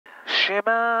Israel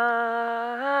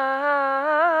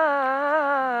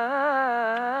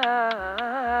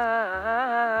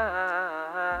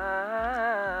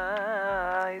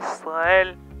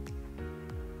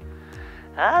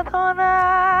Adonai.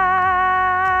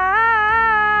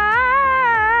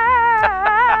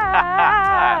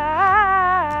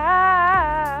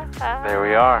 There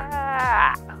we are.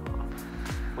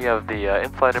 We have the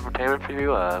in-flight entertainment for you,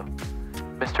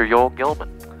 Mr. Yoel Gilman.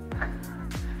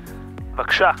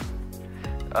 Baksha.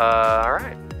 All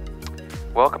right.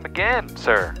 Welcome again,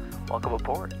 sir. Welcome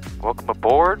aboard. Welcome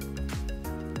aboard. If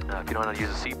you don't know how to use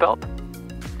a seatbelt,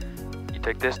 you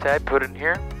take this tab, put it in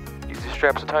here, use these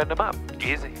straps to tighten them up.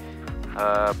 Easy.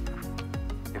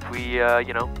 If we,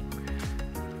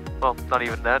 well, not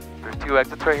even that. There's 2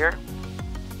 exits right here.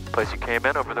 Place you came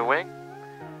in over the wing.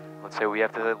 Let's say we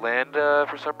have to land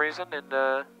for some reason and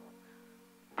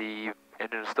the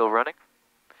engine is still running.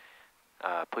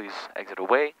 Please exit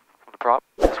away from the prop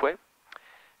this way.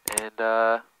 And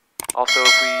also,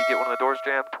 if we get one of the doors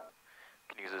jammed,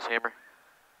 you can use this hammer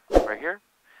right here.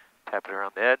 Tap it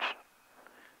around the edge,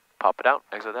 pop it out,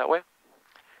 exit that way.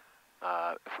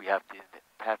 If we have to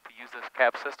use this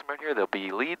cap system right here, there'll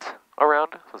be leads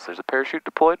around since there's a parachute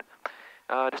deployed.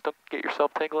 Just don't get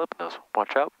yourself tangled up in those.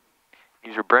 Watch out.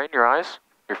 Use your brain, your eyes,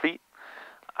 your feet.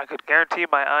 I could guarantee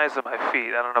my eyes and my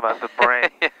feet. I don't know about the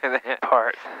brain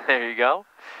part. There you go.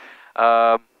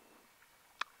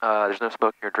 There's no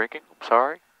smoking or drinking. I'm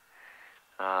sorry.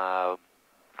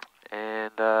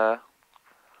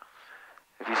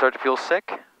 If you start to feel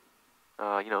sick,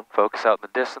 focus out in the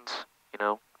distance.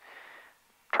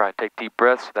 Try and take deep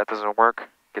breaths. If that doesn't work,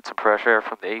 get some fresh air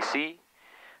from the AC.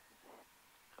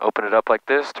 Open it up like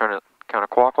this. Turn it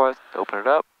counterclockwise. Open it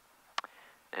up.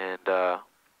 And in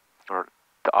order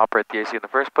to operate the AC in the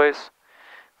first place,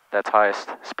 that's highest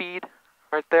speed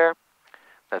right there.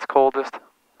 That's coldest.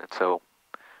 And so,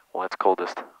 well, that's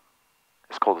coldest.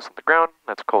 It's coldest on the ground.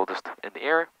 That's coldest in the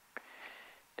air.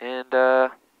 And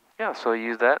yeah, so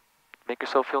use that. Make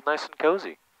yourself feel nice and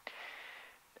cozy.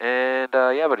 And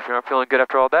yeah, but if you're not feeling good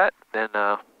after all that, then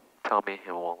tell me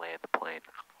and we'll land the plane.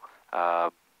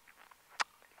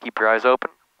 Keep your eyes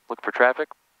open. Look for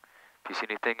traffic. If you see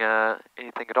anything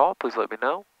at all, please let me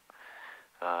know.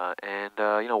 And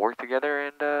work together,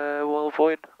 and we'll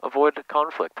avoid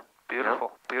conflict.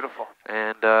 Beautiful, beautiful.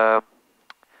 And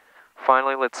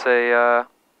finally, let's say I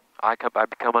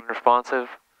become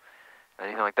unresponsive,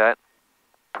 anything like that.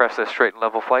 Press the straight and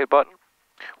level flight button.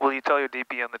 Will you tell your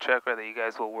DP on the checker that you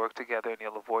guys will work together and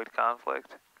you'll avoid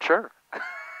conflict? Sure.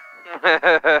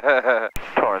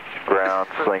 Torrance ground,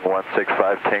 sling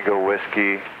 165 Tango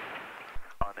Whiskey.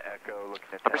 On Echo,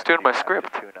 looking at I'm just doing my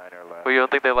script. Well, you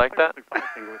don't think they like that?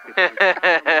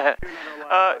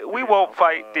 We won't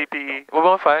fight, DPE. We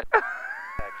won't fight.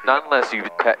 Not unless you,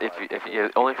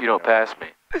 only if you don't pass me.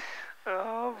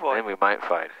 Oh boy. Then we might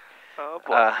fight. Oh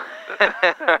boy.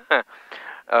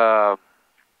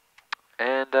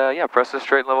 Yeah, press the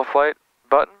straight and level flight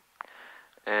button,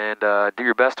 and do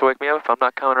your best to wake me up if I'm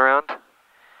not coming around.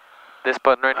 This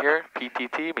button right here,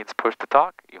 PTT, means push to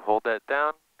talk. You hold that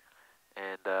down,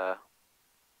 and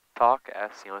talk,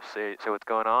 ask, say what's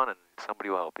going on, and somebody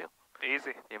will help you.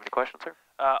 Easy. You have any questions, sir?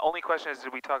 Only question is,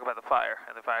 did we talk about the fire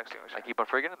and the fire extinguisher? I keep on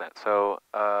forgetting that. So,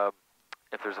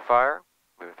 if there's a fire,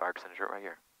 we have a fire extinguisher right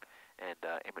here. And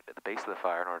aim it at the base of the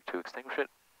fire in order to extinguish it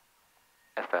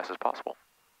as fast as possible.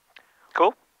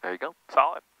 Cool. There you go.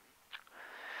 Solid.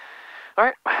 All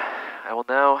right. I will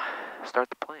now start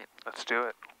the plane. Let's do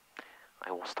it.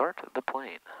 I will start the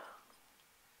plane.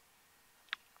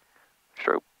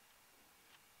 Strobe.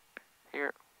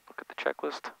 Here. Look at the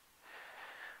checklist.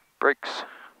 Brakes.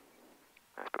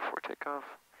 That's before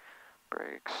takeoff.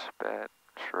 Brakes. Bat.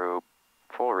 Strobe.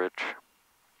 Full rich.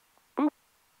 Boop.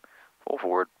 Full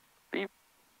forward. Beep.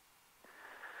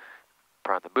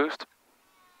 Prime the boost.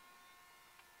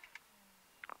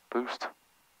 Boost.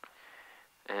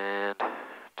 And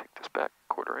take this back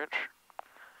 1/4 inch.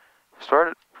 Start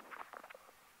it.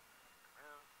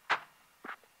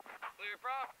 Clear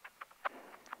prop.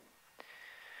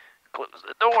 Close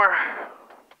the door.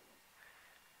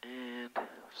 And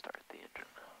start the engine.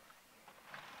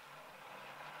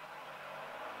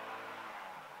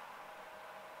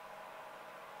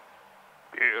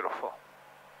 Beautiful.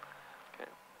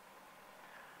 Okay.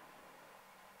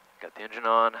 Got the engine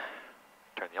on.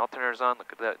 Turn the alternators on.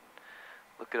 Look at that.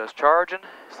 Look at us charging.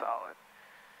 Solid.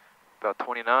 About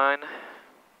 29.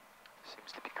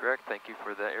 Seems to be correct. Thank you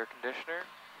for the air conditioner.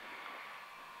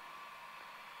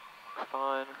 Looks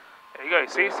fine. There you go. You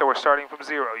see? So we're starting from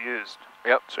 0 used.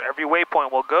 Yep. So every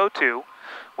waypoint we'll go to,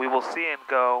 we will see and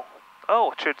go,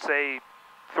 oh, it should say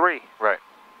 3. Right.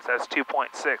 It says That's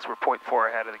 2.6. We're 0.4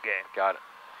 ahead of the game. Got it.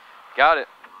 Got it.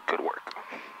 Good work.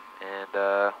 And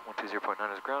 120.9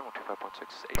 is ground, 125.6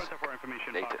 is ACE. For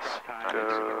information, Datus. Foxtrot time,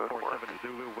 Good 47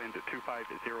 Zulu, wind at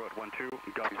 250 at 12,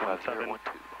 gust 250, 17.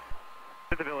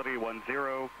 Visibility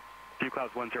 10, view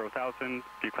clouds 10,000,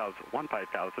 view clouds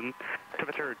 15,000.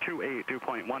 Temperature 28, dew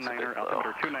point 19er,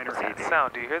 altimeter 29er, What's that 88.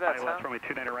 sound? Do you hear that ILS sound? runway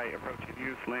 29er right, approaching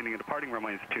use, landing and departing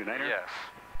runways 29er. Yes.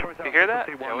 Towards You hear that?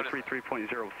 frequency Yeah, what is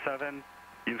 133.07.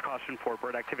 Use caution for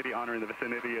bird activity on or in the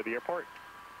vicinity of the airport.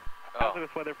 Oh.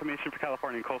 Hazardous weather information for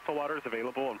California and coastal waters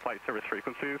available on flight service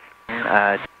frequencies.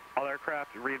 All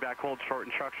aircraft, read back, hold short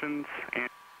instructions, and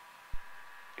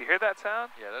Do you hear that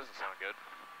sound? Yeah, that doesn't sound good.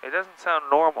 It doesn't sound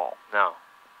normal. No.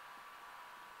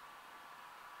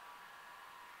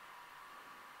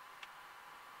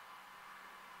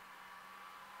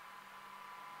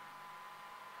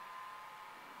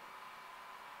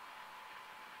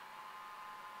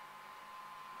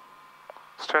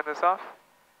 Let's turn this off.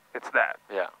 It's that.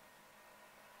 Yeah.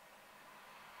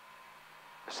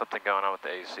 There's something going on with the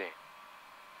AC.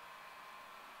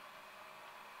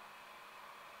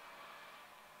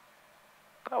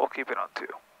 Oh, we'll keep it on 2.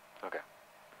 Okay.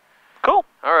 Cool.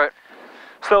 All right.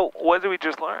 So, what did we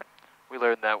just learn? We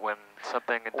learned that when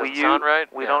something doesn't We sound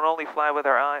right, We yeah. don't only fly with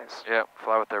our eyes. Yeah,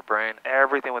 fly with their brain.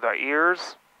 Everything with our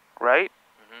ears, right?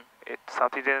 Mm-hmm.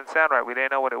 Something didn't sound right. We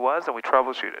didn't know what it was, and we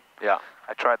troubleshooted. Yeah.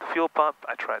 I tried the fuel pump.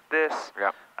 I tried this.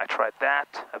 Yeah. I tried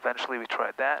that. Eventually, we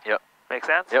tried that. Yep. Make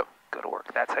sense? Yep. Good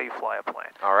work. That's how you fly a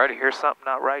plane. Alrighty. You hear something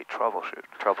not right, troubleshoot.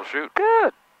 Troubleshoot.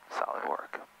 Good. Solid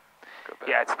work. Go back.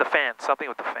 Yeah, it's the fan. Something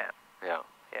with the fan. Yeah.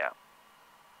 Yeah.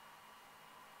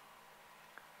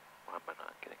 Why am I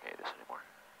not getting ATIS anymore?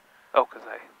 Oh, because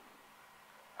I...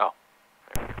 Oh.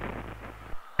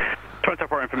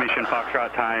 24 information,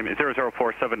 Foxtrot time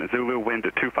 0047 Zulu, wind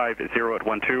at 250 at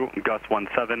 12, gust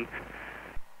 17.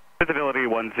 Visibility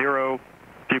 10,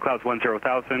 view clouds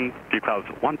 10,000, view clouds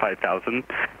 15,000.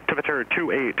 Temperature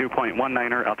 28, dew point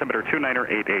 19er, altimeter 29er,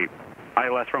 88.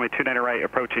 ILS runway 29er right,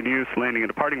 approaching use, landing and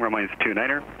departing runways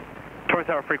 29er. Towards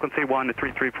our frequency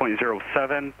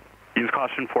 133.07. Use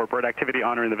caution for bird activity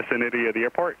on or in the vicinity of the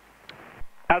airport.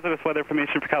 Hazardous weather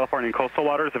information for California and coastal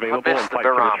waters available on flight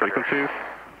service frequencies.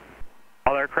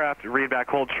 All aircraft, read back,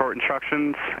 hold short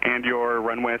instructions, and your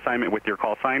runway assignment with your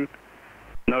call sign.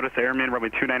 Notice airman runway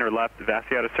 29er left,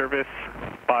 VASI out of service,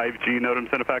 5G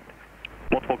NOTAMs in effect.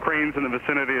 Multiple cranes in the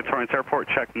vicinity of Torrance Airport.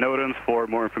 Check NOTAMs for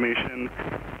more information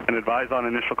and advise on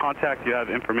initial contact. You have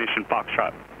information,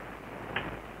 Foxtrot.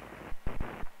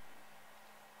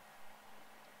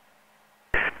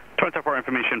 24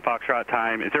 information, Foxtrot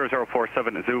time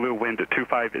 0047 Zulu, wind at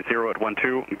 250 at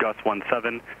 12, gust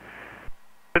 17.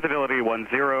 Visibility 10,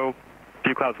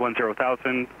 view clouds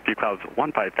 10,000, view clouds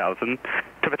 15,000.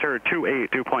 Temperature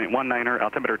 28, dew point 19er,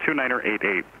 altimeter 29er,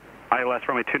 88. ILS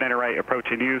runway 29er right,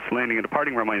 approaching use, landing and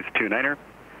departing runways 29er.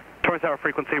 Towards our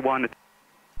frequency 1.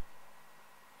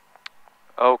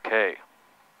 Okay.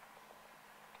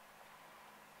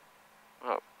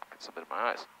 Oh, get something in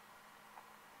my eyes.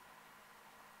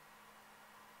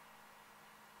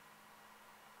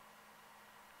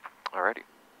 Alrighty.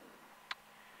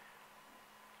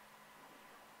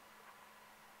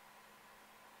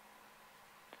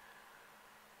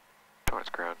 Torrance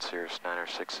ground, Cirrus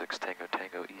 966 Tango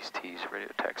Tango East Tees, radio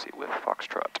taxi with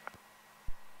Foxtrot.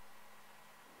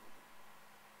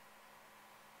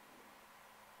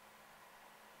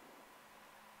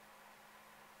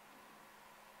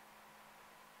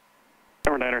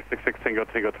 Number 966 Tango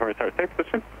Tango Torrance, our safe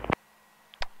position.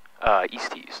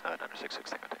 East Tees, 966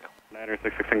 Tango Tango.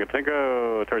 966 Tango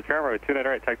Tango Torrance ground, runway 29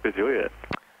 right, taxi to Juliet.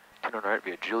 29 right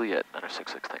via Juliet,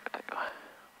 966 Tango Tango.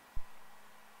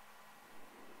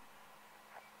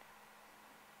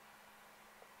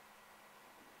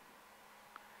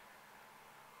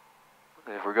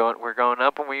 If we're going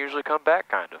up when we usually come back,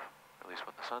 kind of. At least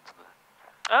when the sun's in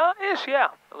the... Ish, yeah.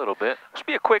 A little bit. It should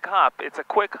be a quick hop. It's a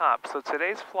quick hop. So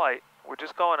today's flight, we're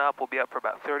just going up. We'll be up for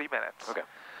about 30 minutes. Okay.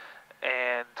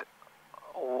 And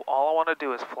all I want to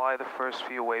do is fly the first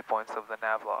few waypoints of the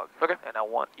NAVLOG. Okay. And I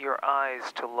want your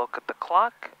eyes to look at the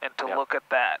clock and to look at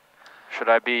that. Should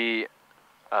I be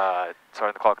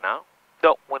starting the clock now?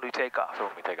 No, when we take off. So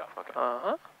when we take off, okay.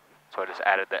 Uh-huh. So I just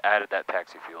added that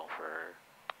taxi fuel for...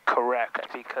 Correct,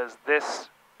 because this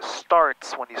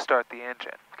starts when you start the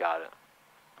engine. Got it.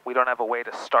 We don't have a way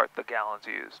to start the gallons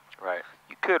used. Right.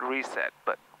 You could reset,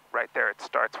 but right there it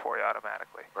starts for you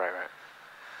automatically. Right, right.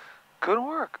 Good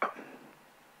work.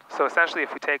 So essentially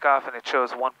if we take off and it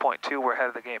shows 1.2, we're ahead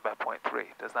of the game by 0.3.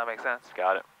 Does that make sense?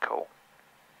 Got it. Cool.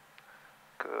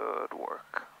 Good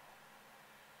work.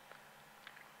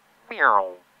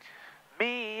 Meow.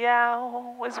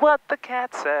 Meow is what the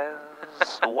cat says.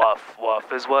 Woof,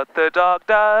 woof is what the dog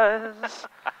does.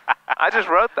 I just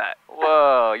wrote that.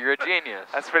 Whoa, you're a genius.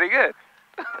 That's pretty good.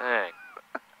 Dang.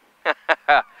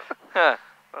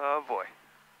 Oh, boy.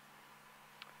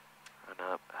 And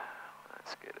up.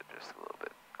 Let's get it just a little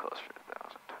bit closer to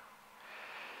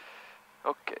 1,000.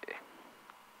 Okay.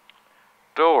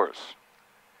 Doors.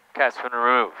 Cat's been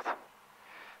removed.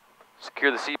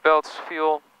 Secure the seatbelts.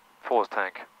 Fuel. Full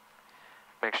tank.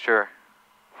 Mixture.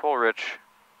 Full rich.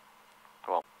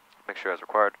 Well, mixture as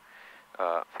required.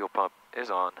 Fuel pump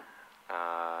is on.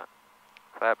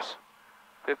 Flaps.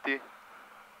 50.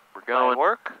 We're going. Might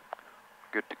work.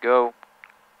 Good to go.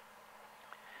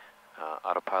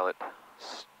 Autopilot.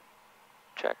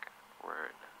 Check. We're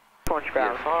in. Launch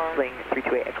ground, VFR. Sling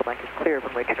 328 Echo Mike is clear.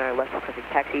 Runway 29 left, requesting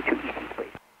taxi to EC,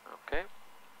 please. Okay.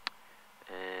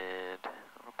 And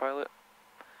autopilot.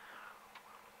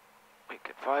 We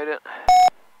can fight it.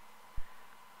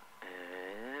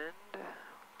 And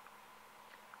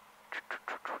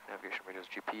navigation radios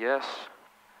GPS.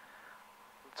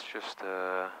 Let's just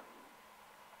let's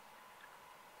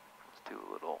do a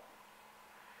little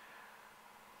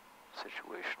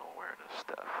situational awareness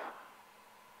stuff.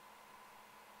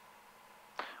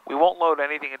 We won't load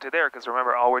anything into there because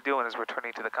remember, all we're doing is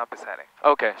returning to the compass heading.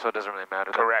 Okay, so it doesn't really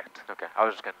matter. Then. Correct. Okay, I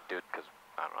was just gonna do it because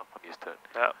I don't know. I'm used to it.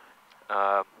 Yep.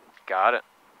 Got it.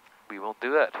 We won't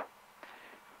do that.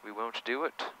 We won't do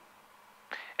it.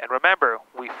 And remember,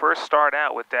 we first start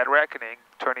out with dead reckoning,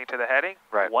 turning to the heading.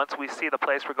 Right. Once we see the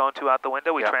place we're going to out the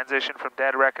window, we Yep. transition from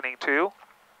dead reckoning to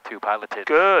Piloted.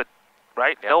 good.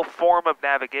 Right? Yep. No form of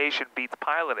navigation beats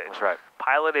pilotage. That's right.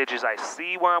 Pilotage is I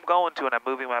see where I'm going to and I'm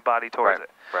moving my body towards Right.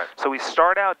 it. Right. So we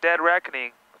start out dead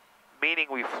reckoning, meaning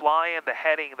we fly in the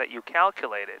heading that you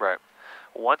calculated. Right.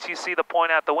 Once you see the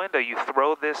point out the window, you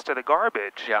throw this to the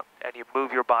garbage. Yep. And you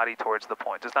move your body towards the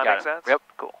point. Does that Got make it. sense? Yep.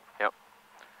 Cool. Yep.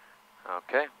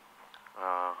 Okay.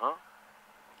 Uh-huh.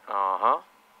 Uh-huh.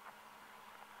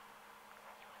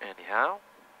 Anyhow.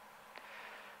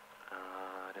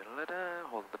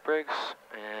 Hold the brakes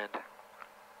and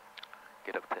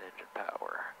get up to engine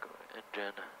power. Go to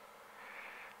engine.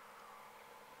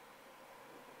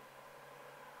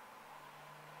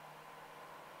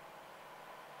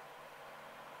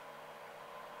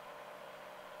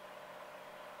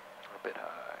 A bit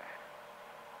high.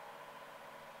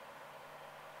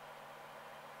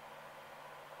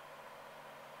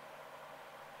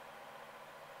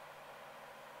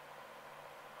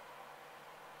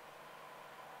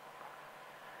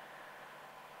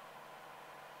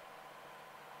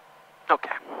 Okay.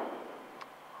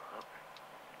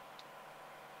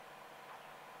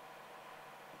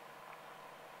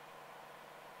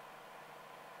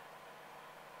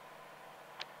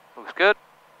 Looks good.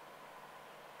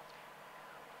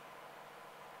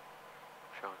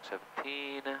 Showing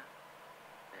 17. And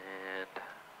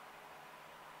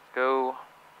go.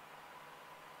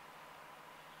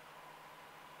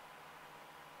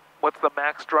 What's the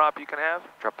max drop you can have?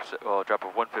 Drop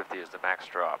of 150 is the max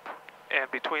drop. And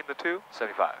between the two?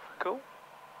 75. Cool.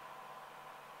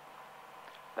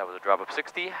 That was a drop of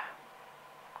 60.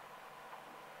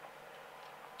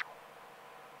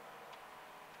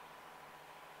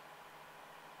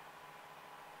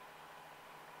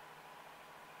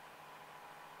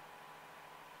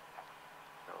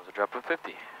 That was a drop of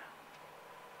 50.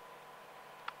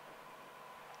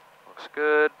 Looks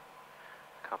good.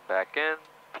 Come back in.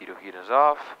 Pitot heat is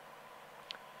off.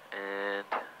 And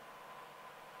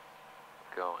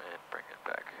go and bring it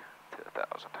back to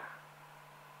 1,000.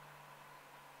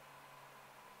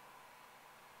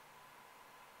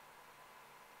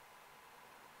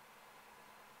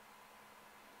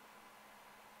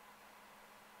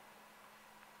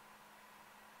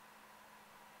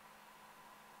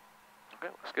 Okay,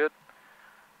 looks good.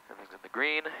 Everything's in the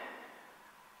green.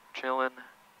 Chilling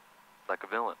like a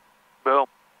villain. Boom.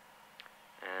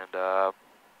 And altimeter,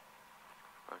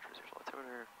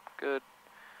 good.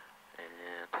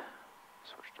 And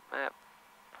switch to map.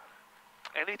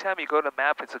 Anytime you go to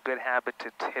map, it's a good habit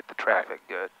to hit the traffic.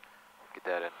 Good. Get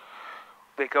that in.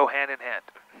 They go hand in hand.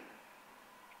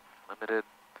 Limited.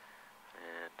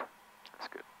 And that's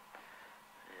good.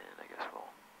 And I guess we'll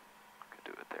could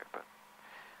do it there, but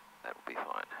that will be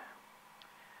fine.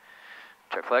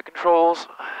 Check flight controls.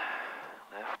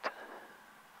 Left.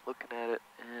 Looking at it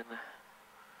in.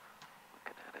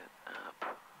 Looking at it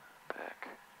up. Back.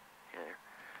 Here.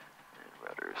 And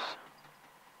rudders.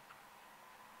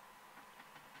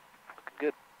 Looking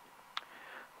good.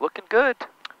 Looking good.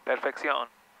 Perfección.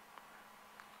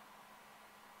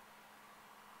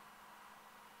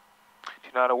 Do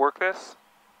you know how to work this?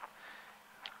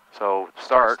 So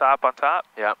start. Stop on top.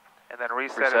 Yep. And then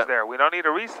reset is there. We don't need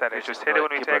to reset it. It's Just just hit it when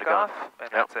we keep take it going. off, and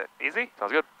that's it. Easy?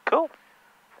 Sounds good. Cool.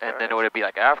 And then would it be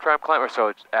like after I'm climbing, or so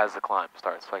it's as the climb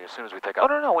starts, like as soon as we take Oh,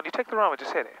 off? no. When you take the runway,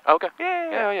 just hit it. Okay.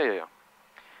 Yeah.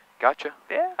 Gotcha.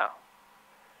 Yeah.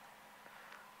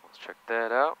 Let's check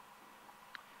that out.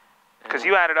 Because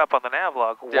you added up on the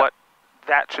NAVLOG what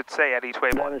that should say at each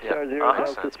waypoint. Star 0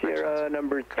 Delta Sierra,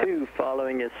 number 2,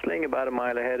 following a sling about a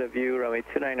mile ahead of you, runway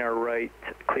 29 right,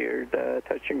 cleared,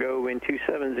 touch and go, wind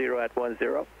 270 at 10.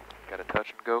 Got a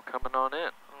touch and go coming on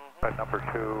in. Right, number 2,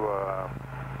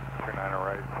 29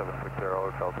 right, 760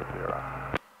 Delta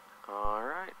Sierra. All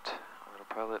right.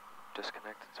 Autopilot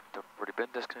disconnected. So we've already been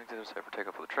disconnected, except for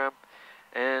takeoff of the trim.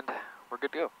 And we're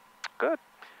good to go. Good.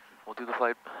 We'll do the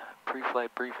flight,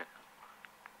 pre-flight briefing.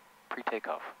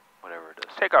 Pre-takeoff, whatever it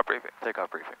is. Takeoff briefing.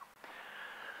 Takeoff briefing.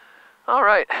 All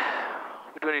right.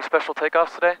 We doing any special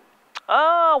takeoffs today?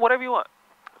 Whatever you want.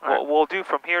 Right. We'll do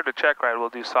from here to check ride. We'll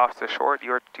do soft to short.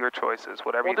 Your choices.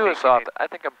 Whatever We'll you think. do a soft. I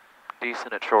think I'm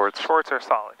decent at shorts. Shorts are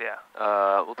solid. Yeah.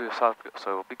 We'll do a soft.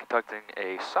 So we'll be conducting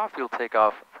a soft field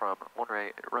takeoff from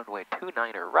runway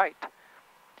 29er right.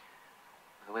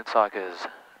 The windsock is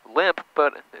limp,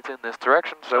 but it's in this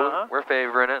direction, so we're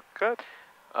favoring it. Good.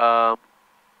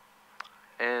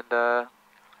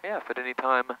 Yeah, if at any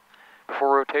time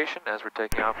before rotation, as we're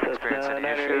taking off and experiencing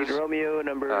any issues, Romeo,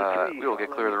 number 3, we will get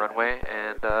clear of the runway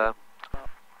and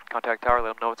contact tower, let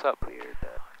them know what's up.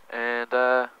 And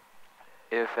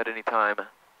if at any time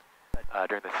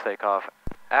during this takeoff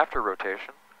after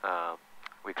rotation,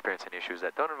 we experience any issues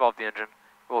that don't involve the engine,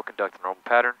 we'll conduct a normal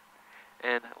pattern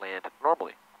and land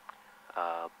normally.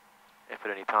 If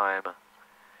at any time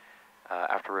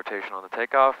after rotation on the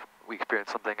takeoff, we experience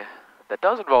something that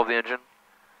does involve the engine,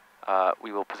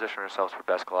 we will position ourselves for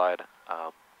best glide,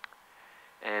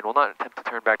 and we'll not attempt to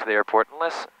turn back to the airport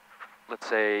unless, let's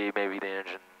say, maybe the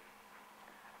engine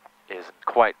isn't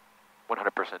quite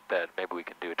 100% dead. Maybe we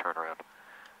can do a turnaround.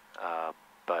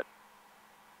 But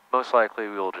most likely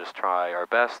we will just try our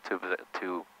best to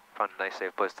find a nice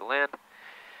safe place to land,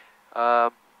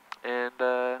 and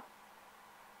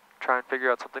try and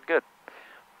figure out something good.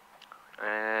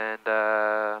 And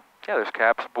yeah, there's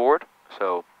caps aboard,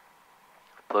 so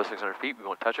below 600 feet, we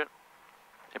won't touch it.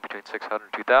 In between 600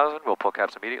 and 2,000, we'll pull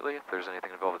caps immediately if there's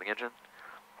anything involved with the engine.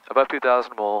 Above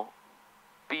 2,000, we'll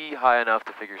be high enough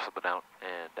to figure something out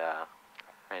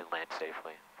and land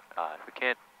safely. If we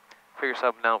can't figure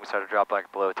something out, we start to drop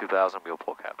back below 2,000, we'll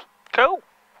pull caps. Cool.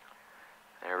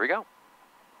 There we go.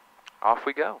 Off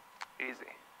we go. Easy.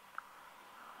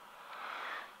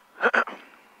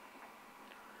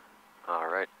 All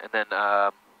right, and then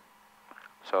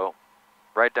so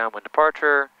right downwind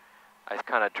departure. I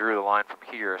kind of drew the line from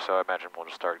here, so I imagine we'll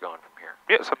just start going from here.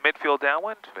 Yeah, so midfield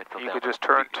downwind. Midfield you downwind. could just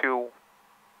turn to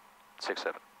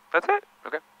 6-7. That's it.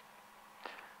 Okay.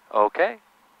 Okay.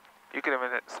 You can even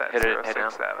set Hit it, 0, hit 6, now.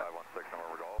 7. 516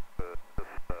 number golf. This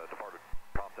departed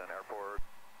Compton Airport.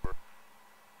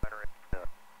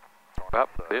 Up,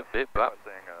 bip, bip, up.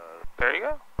 There you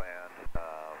go. Land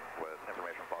with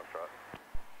information Foxtrot.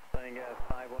 Flying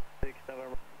 516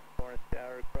 November, Lawrence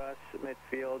Tower, cross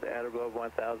midfield at above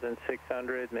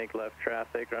 1,600, make left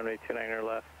traffic, runway 29er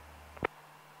left.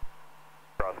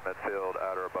 Cross midfield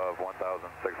at or above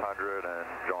 1,600 and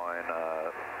join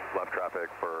left traffic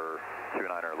for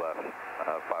 29er left,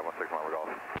 516 November golf.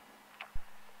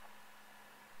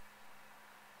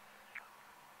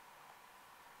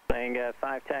 Flying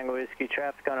 5 Tango Whiskey,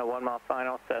 traffic on a 1 mile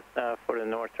final, Cessna for the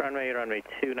north runway, runway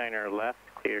 29er left,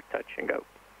 clear touch and go.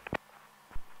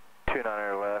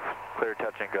 29er left, clear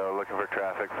touch and go, looking for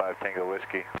traffic, 5 Tango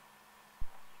Whiskey.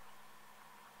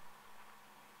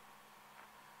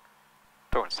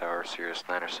 Lawrence Tower, Sirius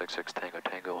 966 Tango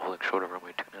Tango, holding short of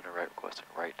runway 29er right, requesting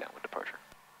right downwind departure.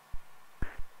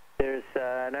 There's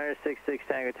 966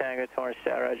 Tango Tango, Torrance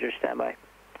Tower, Roger, standby.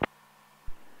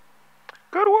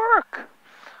 Good work.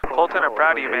 Colton, I'm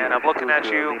proud of you, man. I'm looking at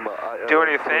you doing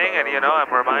your thing, and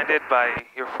I'm reminded by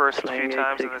your first few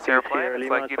times in this airplane. It's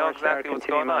like you know exactly what's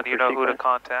going on. You know who to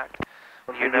contact.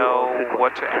 You know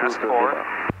what to ask for.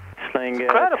 Sling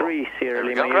incredible. 3 Sierra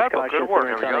Lima. Incredible. Good work.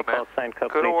 There we go, man.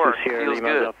 Good work. Feels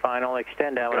good. Final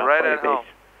extend downwind. Right at home.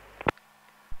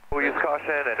 We'll use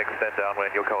caution and extend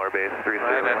downwind. You'll color base 30.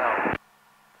 Right at home.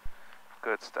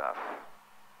 Good stuff.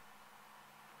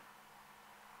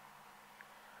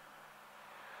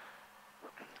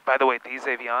 By the way, these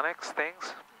avionics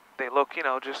things, they look,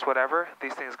 just whatever.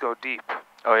 These things go deep.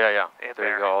 Oh, yeah. In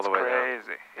There you go, all the way down.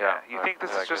 crazy. Yeah. You think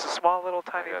this is just a small little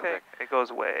tiny thing? It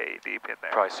goes way deep in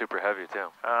there. Probably super heavy, too.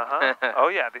 Uh-huh. Oh,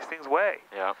 yeah, these things weigh.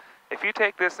 Yeah. If you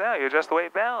take this now, you adjust the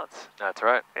weight balance. That's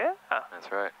right. Yeah.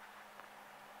 That's right.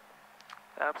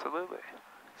 Absolutely.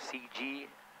 CG.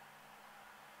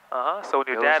 So when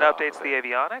your Goes dad off updates of the it.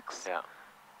 avionics, Yeah.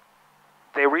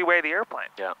 they reweigh the airplane.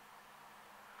 Yeah.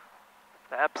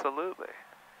 Absolutely.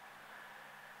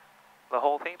 The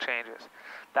whole thing changes.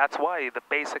 That's why the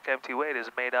basic MT-8 is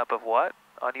made up of what?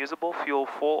 Unusable fuel,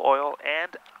 full oil,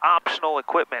 and optional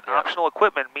equipment. Yeah. Optional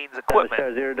equipment means equipment.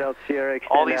 Star 0 Delta Sierra,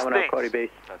 extend All these downwind things. Cody base.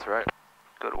 That's right.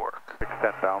 Good work.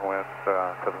 Extend downwind,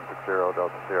 760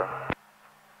 Delta Sierra.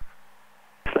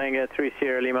 Sling 3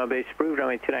 Sierra Lima base approved,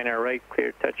 runway 29 right,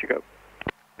 clear, touch and go.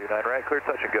 29 right, clear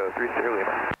touch and go, 3 Sierra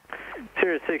Lima.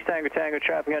 Sierra 6 Tango Tango,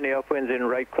 traffic on the upwinds in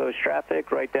right close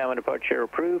traffic, right downwind departure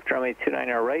approved, runway 29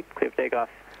 right, clear for takeoff.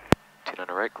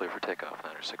 29 right, clear for takeoff.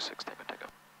 966, Tango Tango.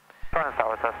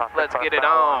 Let's get it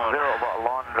on.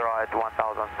 Long ride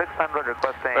 1,600,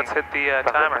 requesting. Let's hit the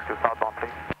timer.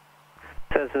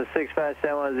 Cessna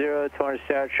 65710, Torrance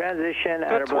Tower transition,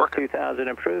 outer It's block working. 2000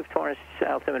 approved, Torrance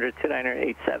altimeter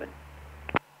 2987.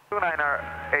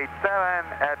 2987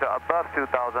 at above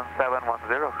 2,000,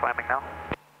 710, climbing now.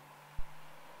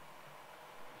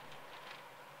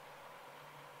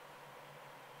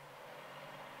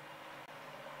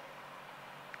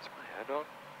 Is my head on?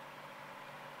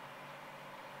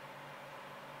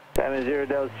 70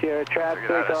 Delta Sierra traffic,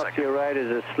 Figure that out in a off second. to your right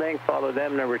is a sling, follow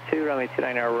them, number 2, runway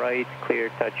 29 right, clear,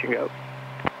 touch and go.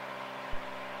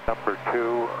 Number 2,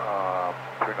 29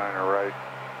 right,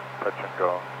 touch and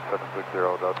go, 760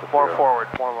 Delta Sierra. More forward,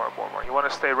 more. You want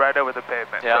to stay right over the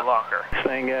pavement Yeah. for longer.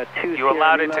 Sling 2 You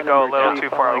allowed it to go a little too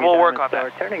far. We'll work on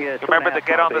that. Turning You remember the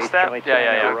get on the step?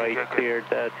 Yeah. Right, Good. cleared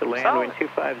to land, Solid. wind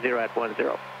 250 at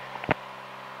 10.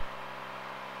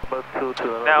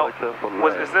 Now,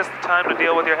 is this the time to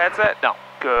deal with your headset? No.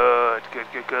 Good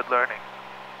learning.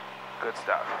 Good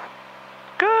stuff.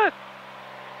 Good.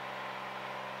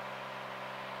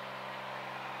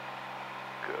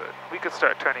 We could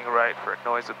start turning right for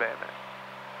noise abatement.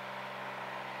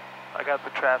 I got the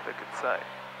traffic in sight.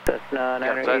 Cessna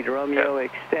 908 Romeo,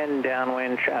 extend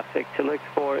downwind traffic to look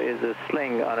for is a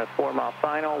sling on a 4-mile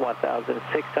final,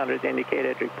 1,600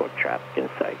 indicated, report traffic in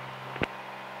sight.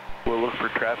 We'll look for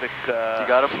traffic You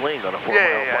got him? sling on a 4-mile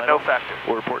Yeah, final. no factor.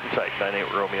 We'll report in sight,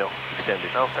 98 Romeo,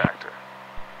 extended. No factor.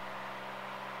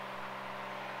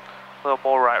 A little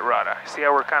more right rudder. See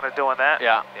how we're kind of doing that?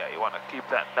 Yeah. Yeah, you want to keep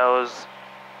that nose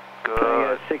Sling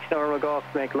good. 6 normal golf,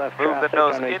 make left Move the traffic,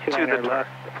 nose runway into 29 the turn. left,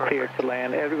 clear to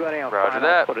land. Everybody on Roger final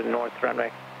that. for the north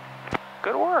runway.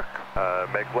 Good work.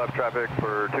 Make left traffic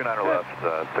for 29 left.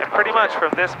 And pretty much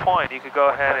from this point, you could go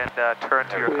ahead and turn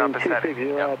to your Wind compass heading.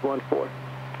 260 at 14.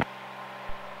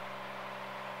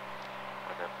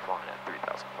 And then flying at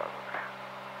 3,500.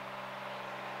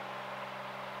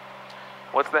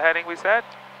 What's the heading we said?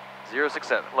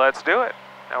 067. Let's do it.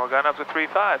 Now we're going up to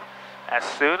 3.5. As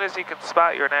soon as you can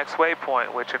spot your next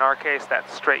waypoint, which in our case,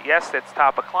 that's straight. Yes, it's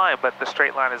top of climb, but the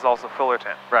straight line is also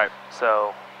Fullerton. Right.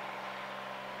 So,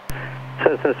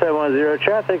 Cessna 710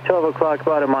 traffic, 12 o'clock,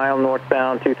 about a mile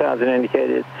northbound, 2,000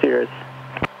 indicated, Cirrus.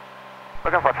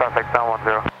 Looking for traffic,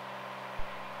 710.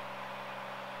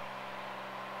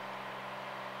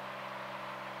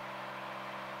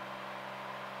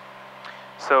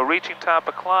 so reaching top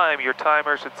of climb, your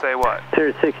timer should say what?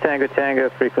 Cirrus 6 Tango Tango,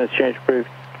 frequency change approved.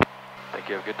 Thank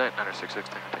you. Have a good night. 966,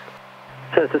 Tango Tango.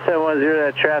 Cessna 710,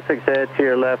 that traffic's head to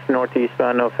your left,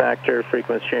 northeastbound, no factor,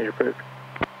 frequency change approved.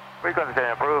 Frequency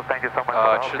change approved, thank you so much for the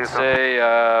It help. should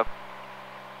say,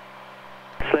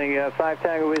 Sling 5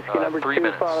 Tango Whiskey, number 3 2,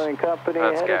 minutes. following company,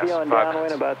 That's ahead of gas, you on 5 downwind,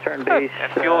 minutes. about turn Good. base.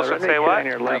 And fuel should runway say what? 29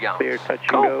 your 3 left, gallons. clear, touch and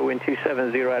Cool. go, wind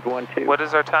 270 at 12. What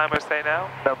does our timer say now?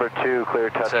 Number 2, clear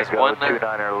touch it says and go, 1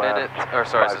 29 left. minute, or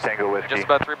sorry, it 5 says Tango Whiskey. just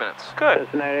about 3 minutes. Good.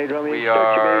 Cessna 908 Romeo, We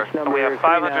start your are- base, number we have 3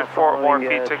 504 now, more following,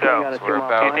 feet to sling go. on a So we're 2-mile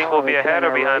about- Do you think we'll be final, ahead or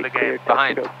 29 behind right, the game? clear, touch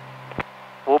and Behind. go.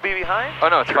 We'll be behind? Oh,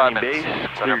 no, it's 5 Turning minutes. base,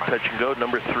 So clear never mind. touch and go,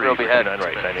 number 3 We'll be for ahead 29 in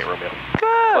right, 2 98 minutes. Romeo.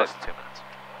 Good. Close to 2 minutes.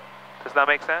 Does that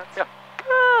make sense? Yeah.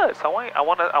 Good. So I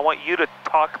want you to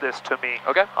talk this to me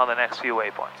Okay. on the next few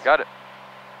waypoints. Got it.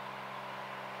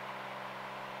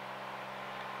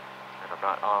 And I'm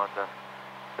not on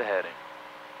the heading.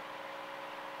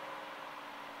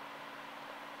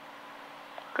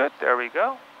 Good. There we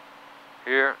go.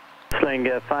 Here. Sling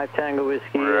 5 Tango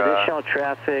Whiskey, We're, additional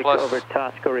traffic plus over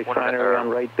Tosco 1.5 Refinery on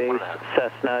right base. 1.5.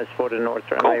 Cessna is for the north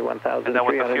runway, Cool. 1,300 And then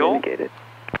with the fuel? indicated.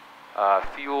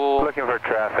 Fuel, Looking for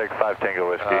traffic, 5 Tango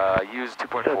Whiskey. use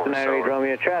 2.4. Cessna 908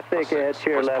 Romeo traffic, plus head to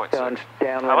your plus left on 0.6. How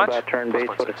downwind much? about turn Plus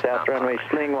base for the 0.6 south runway. pound.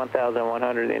 Sling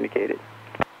 1,100 indicated.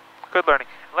 Good learning.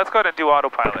 Let's go ahead and do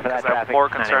autopilot For that because I'm traffic, more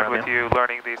 90 concerned with Romeo. you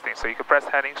learning these things. So you can press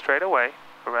heading straight away,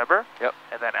 remember? Yep.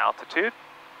 And then altitude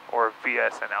or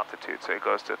VS and altitude. So it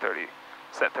goes to 30,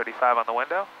 set 35 on the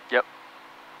window. Yep.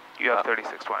 You have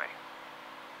 3620.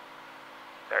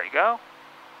 There you go.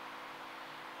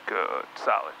 Good,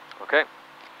 solid. Okay.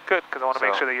 Good, because I want to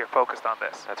make So- sure that you're focused on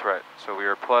this. That's right. So we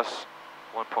are plus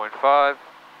 1.5,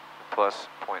 plus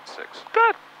 0.6.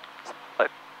 Good.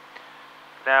 Solid.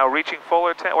 Now reaching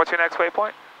Fullerton. What's your next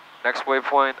waypoint? Next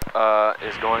waypoint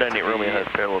is going to 98 Romeo has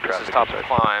be, parallel this traffic. is top of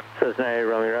climb. Cessna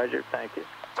Romeo, Roger, thank you.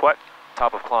 It's what?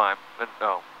 Top of climb.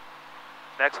 No.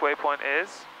 Next waypoint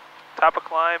is, top of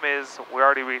climb is, we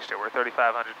already reached it. We're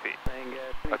 3,500 feet.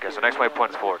 Okay, so next waypoint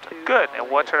is Fullerton. Good. And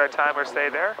what should our timer say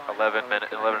there? 11 and a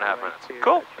half minutes.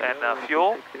 Cool. And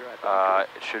fuel?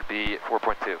 It should be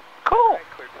 4.2. Cool.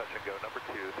 Clear touch and go, number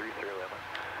 2, 30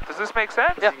 limit. Does this make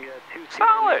sense? Yeah.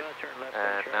 Solid.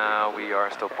 And now we are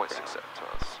still 0.67, so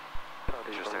it's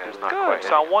interesting that it's not Good. quite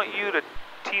So I hitting. want you to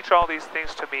teach all these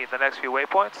things to me in the next few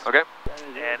waypoints. Okay.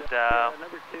 And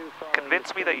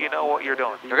convince me that you know what you're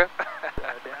doing. Okay.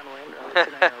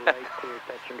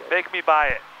 Make me buy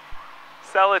it.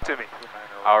 Sell it to me.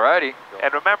 Alrighty.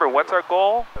 And remember, what's our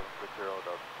goal?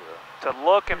 To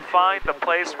look and find the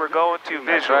place we're going to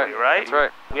visually, right? That's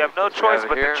right. We have no We choice have it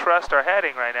but here. to trust our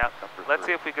heading right now. Let's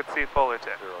see if we can see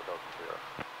Fullerton.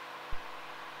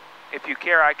 If you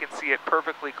care, I can see it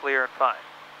perfectly clear and fine.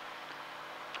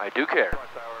 I do care.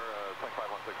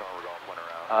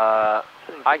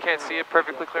 I can't see it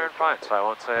perfectly clear and fine, so I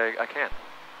won't say I can.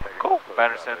 Cool. But I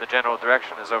understand the general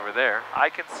direction is over there. I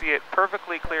can see it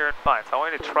perfectly clear and fine, so I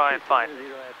want you to try and find it.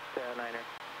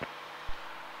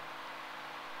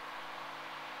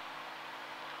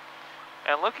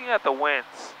 And looking at the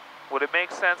winds, would it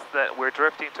make sense that we're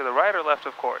drifting to the right or left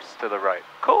of course? To the right.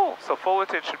 Cool. So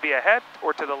Fullerton should be ahead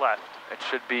or to the left? It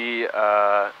should be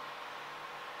to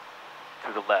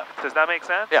the left. Does that make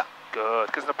sense? Yeah. Good.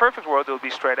 Because in the perfect world, it would be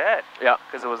straight ahead. Yeah.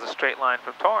 Because it was a straight line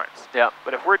from Torrance. Yeah.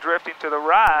 But if we're drifting to the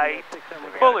right,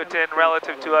 Fullerton,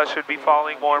 relative to us, should be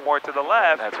falling more and more to the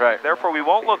left. That's right. Therefore, we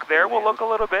won't look there. We'll look a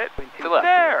little bit To the left.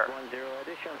 there.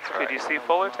 That's Could right. you see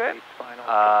Fullerton?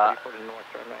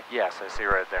 Yes, I see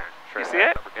right there. You Straight see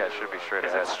ahead. it? Yeah, it should be straight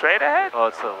Is ahead. it straight ahead? Oh,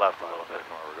 it's to the left a little bit.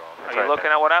 Are It's you right looking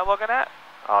there. at what I'm looking at?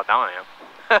 Oh, now I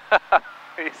am.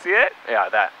 You see it? Yeah,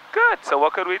 that. Good. So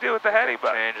what could we do with the heading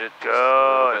button? Change it just a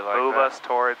little Good. bit like Move that. us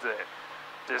towards it.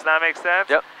 Does that make sense?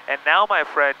 Yep. And now, my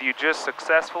friend, you just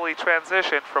successfully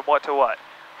transitioned from what to what?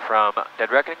 From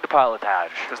dead reckoning to pilotage.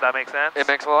 Does that make sense? It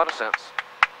makes a lot of sense.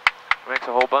 It makes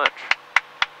a whole bunch.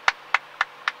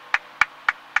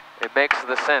 It makes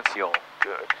the sense, y'all.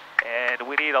 Good. And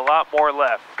we need a lot more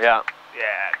left. Yeah. Yeah,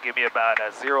 give me about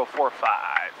a 045.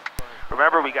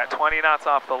 Remember, we got 20 knots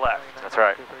off the left. That's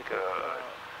right. Good.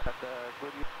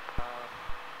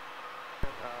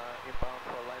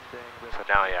 So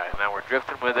now, yeah, now we're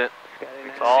drifting with it.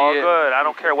 It's all See it. good. I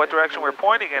don't care what direction we're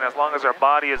pointing in as long as our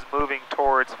body is moving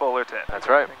towards Fullerton. That's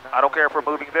right. I don't care if we're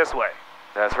moving this way.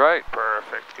 That's right.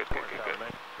 Perfect. Good, good, good, good.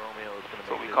 That's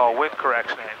what we call wind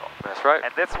correction angle. That's right.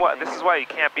 And this is why you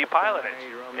can't be piloted.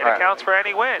 It Right. accounts for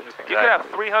any wind. You could Right. have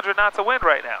 300 knots of wind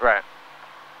right now. Right.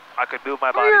 I could move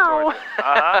my body towards it.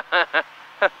 Uh-huh.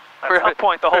 At some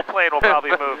point, the whole plane will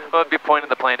probably move. We'll be pointing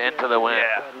the plane into the wind.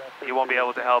 Yeah, you won't be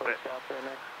able to help it.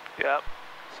 Yep.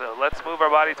 So let's move our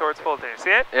body towards Fullerton. You see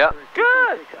it? Yeah.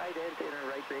 Good.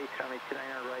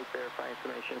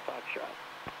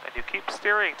 And you keep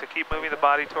steering to keep moving the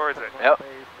body towards it. Yep.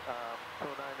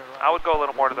 I would go a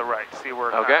little more to the right. See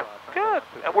where. Okay. Good.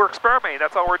 And we're experimenting.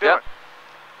 That's all we're doing. Yep.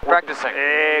 Practicing.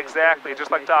 Exactly. Just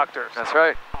like doctors. That's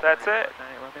right. That's it.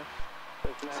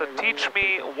 So teach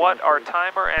me what our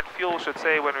timer and fuel should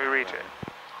say when we reach it.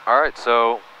 All right,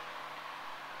 so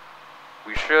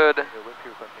we should,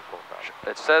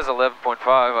 it says 11.5,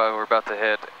 we're about to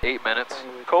hit 8 minutes,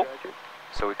 Cool.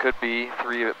 so we could be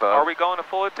 3 above. Are we going to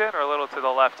Fullerton or a little to the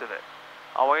left of it?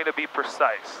 I want you to be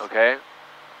precise. Okay,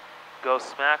 Go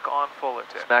smack on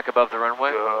Fullerton. smack above the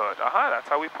runway. Good. That's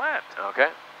how we planned. Okay,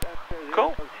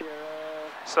 Cool.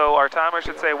 So our timer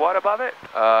should say what above it?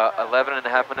 11 and a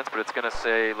half minutes, but it's going to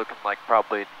say, looking like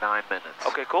probably 9 minutes.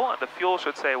 Okay, cool. And the fuel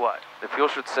should say what? The fuel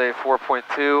should say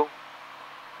 4.2.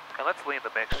 And let's lean the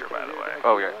mixture, by the way.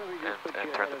 Oh, yeah,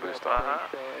 and turn the boost on.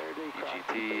 Uh-huh.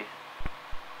 EGT.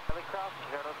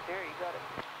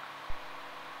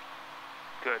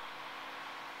 Good.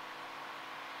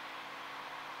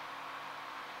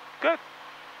 Good.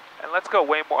 And let's go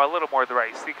a little more to the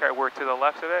right. You see how we're to the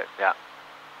left of it? Yeah.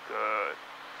 Good.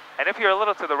 And if you're a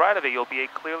little to the right of it, you'll be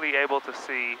clearly able to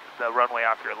see the runway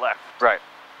off your left. Right.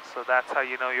 So that's how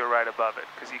you know you're right above it.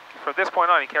 Because from this point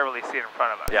on, you can't really see it in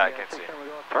front of us. Yeah, I can see.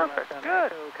 Perfect.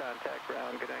 Good.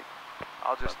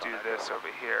 I'll just do this over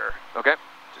here Okay.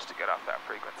 just to get off that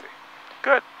frequency.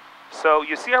 Good. So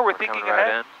you see how we're thinking Coming right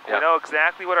ahead? in. Yep. We know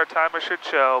exactly what our timer should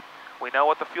show. We know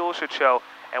what the fuel should show,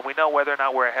 and we know whether or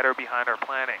not we're ahead or behind our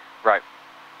planning. Right.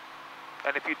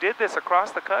 And if you did this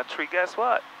across the country, guess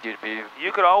what? You'd be.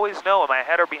 You could always know, am I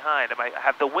ahead or behind?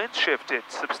 Have the wind shifted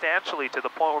substantially to the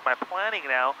point where my planning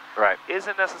now Right.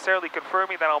 isn't necessarily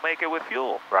confirming that I'll make it with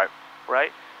fuel? Right.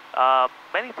 Right?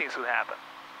 Many things could happen.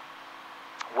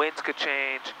 Winds could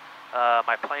change.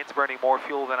 My plane's burning more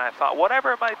fuel than I thought.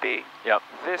 Whatever it might be. Yep.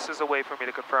 This is a way for me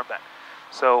to confirm that.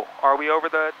 So, are we over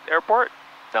the airport?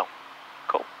 No.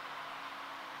 Cool.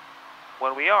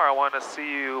 When we are, I want to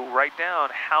see you write down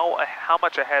how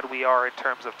much ahead we are in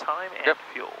terms of time and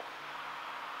fuel.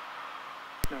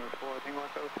 Number 4, Tango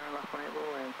Echo, turn left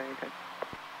 180 and take it.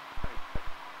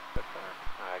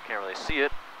 I can't really see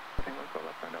it. Tango Echo,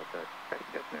 left front outside.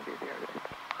 That's going to be the airport.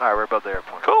 All right, we're above the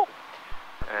airport. Cool.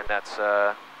 And that's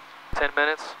 10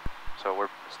 minutes, so we're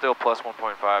still plus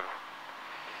 1.5.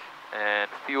 And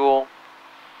fuel,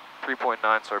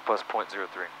 3.9, so we're plus 0.03.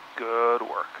 Good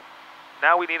work.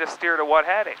 Now we need to steer to what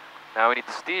heading? Now we need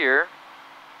to steer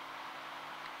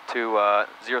to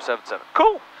 077.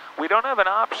 Cool. We don't have an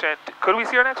option. Could we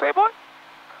see our next waypoint?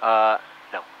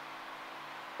 No.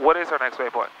 What is our next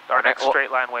waypoint? Our next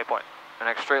straight line waypoint. Our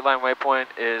next straight line waypoint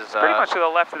is... pretty much to the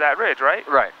left of that ridge, right?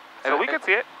 Right. So we can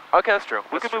see it. Okay, that's true.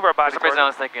 We can move our body For some towards reason I it.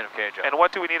 was thinking of KJ. And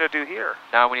what do we need to do here?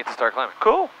 Now we need to start climbing.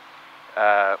 Cool. Which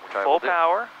I will Full do.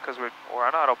 power, because we're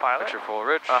on autopilot. Picture full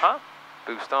ridge. Uh-huh.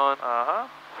 Boost on. Uh-huh.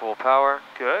 Full power.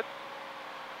 Good.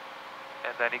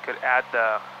 And then you could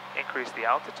increase the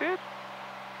altitude.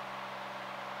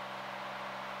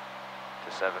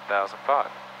 To 7,005.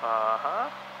 Uh-huh.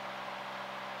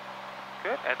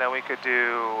 Good. And then we could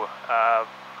do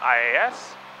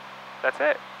IAS. That's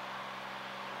it.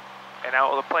 And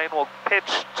now the plane will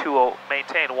pitch to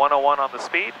maintain 101 on the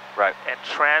speed. Right. And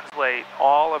translate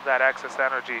all of that excess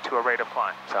energy to a rate of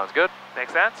climb. Sounds good.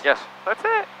 Make sense? Yes. That's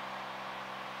it.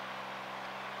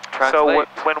 Translate.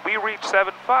 So when we reach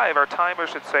 7.5, our timer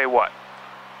should say what?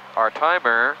 Our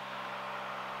timer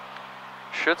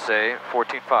should say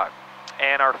 14.5.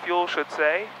 And our fuel should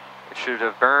say? It should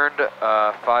have burned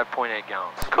 5.8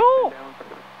 gallons. Cool.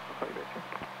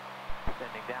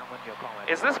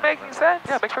 Is this making sense?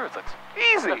 Yeah, it makes perfect sense.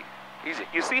 Easy. Easy.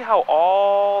 You see how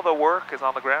all the work is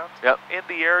on the ground? Yep. In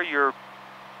the air, you're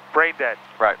brain dead.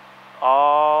 Right.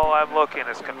 All I'm looking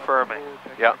is confirming.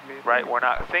 Yep. Right? We're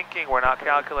not thinking, we're not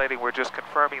calculating, we're just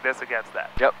confirming this against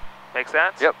that. Yep. Make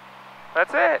sense? Yep.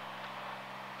 That's it.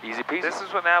 Easy peasy. This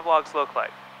is what NAVLOGs look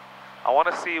like. I want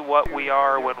to see what we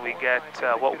are when we get,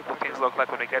 what things look like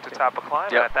when we get to top of climb,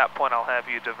 and at that point I'll have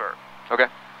you divert. Okay.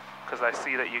 Because I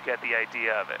see that you get the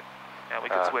idea of it. And we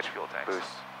can switch fuel tanks.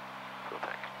 Boost. Fuel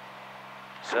tank.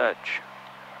 Such.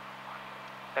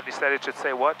 And you said it should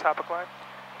say what, top of climb?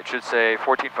 It should say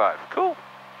 14.5. Cool.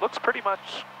 Looks pretty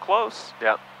much close.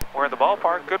 Yep. We're in the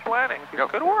ballpark. Good planning.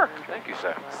 Yep. Good work. Thank you,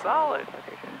 sir. Solid.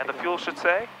 And the fuel should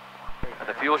say? And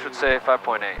the fuel should say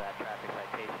 5.8.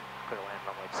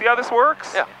 See how this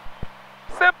works? Yeah.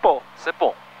 Simple.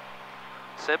 Simple.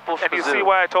 Simple. And you see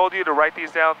why I told you to write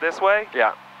these down this way?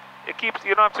 Yeah. It keeps,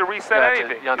 you don't have to reset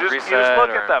anything. You just reset look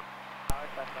at them.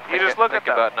 You just look at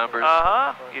them. Think about numbers.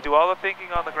 Uh-huh. You do all the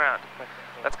thinking on the ground.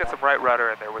 Let's get some right rudder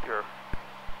in there with your...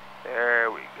 There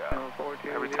we go.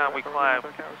 Every time we climb.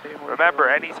 Remember,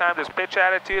 anytime there's pitch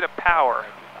attitude and power,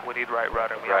 we need right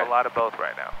rudder. We have a lot of both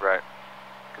right now. Right.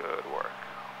 Good work.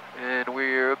 And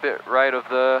we're a bit right of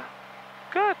the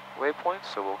good waypoint,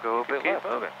 so we'll go a bit keep left.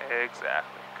 moving.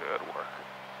 Exactly. Good work.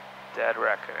 Dead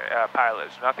record.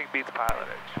 Pilotage. Nothing beats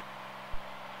pilotage.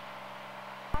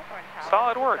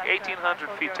 Solid work. 1,800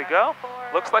 feet to go.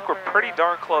 Looks like we're pretty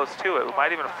darn close to it. We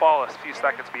might even fall a few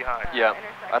seconds behind. Yeah.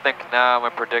 I think now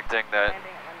I'm predicting that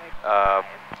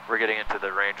we're getting into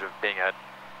the range of being at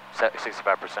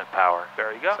 65% power.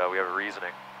 There you go. So we have a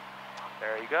reasoning.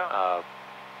 There you go.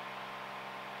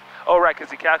 Oh, right,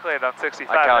 because you calculated on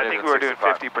 65. I think we were doing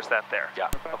 50% there. Yeah.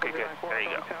 Okay, good. There you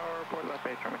go.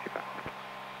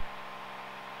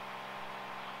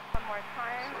 One more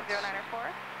time,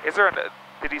 094. Is there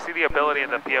did you see the ability in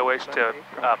the POH to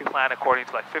plan according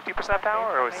to like 50%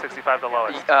 power, or was 65 the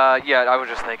lowest? Yeah, I was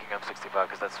just thinking of 65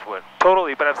 because that's what...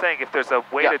 Totally, but I'm saying if there's a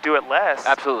way to do it less...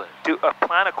 Absolutely. Do a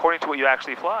plan according to what you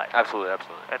actually fly. Absolutely,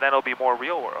 absolutely. And then it'll be more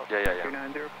real world. Yeah.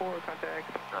 2904,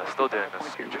 contact. Still doing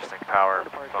this interesting power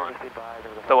fun.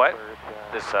 The what?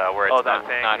 This, where it's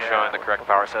not showing the correct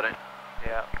power setting.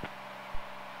 Yeah.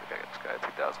 We got this guy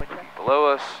 2,000 feet below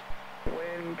us.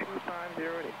 Wind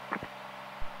 2508.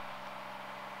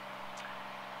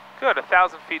 Good,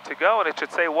 1,000 feet to go, and it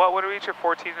should say what when we reach at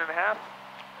 14 and a half?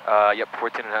 Yep,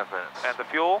 14 and a half minutes. And the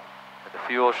fuel? And the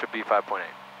fuel should be 5.8.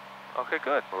 Okay,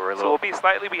 good. We're a So little, we'll be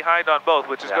slightly behind on both,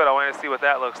 which is good. I want to see what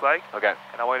that looks like. okay.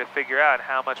 And I want to figure out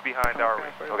how much behind are we.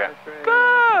 Okay.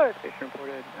 Good!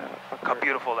 Look how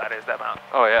beautiful that is, that mountain.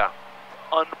 Oh, yeah.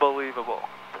 Unbelievable.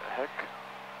 The heck?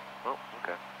 Oh,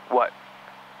 okay. What?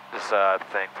 This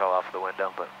thing fell off the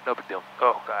window, but no big deal.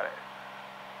 Oh, got it.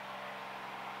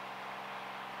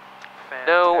 Fantastic.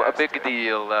 No, a big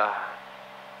deal.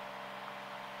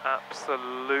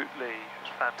 Absolutely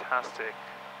fantastic.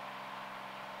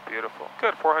 Beautiful.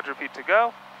 Good, 400 feet to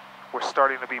go. We're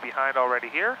starting to be behind already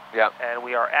here. Yeah. And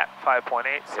we are at 5.8,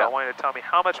 so I want you to tell me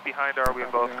how much behind are we in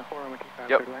both,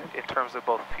 Yep. in terms of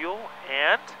both fuel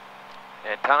and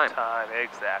time. time,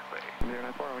 exactly. Clear to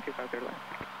land,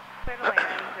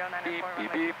 094, Beep, runway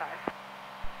beep, beep. 25.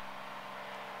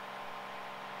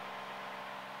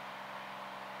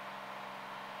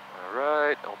 All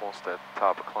right, almost at the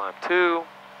top of climb 2.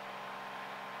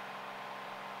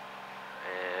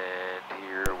 And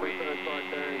here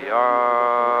we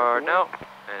are. No,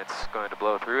 and it's going to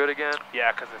blow through it again.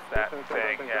 Yeah, because it's that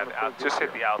thing. Yeah, just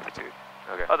hit the altitude.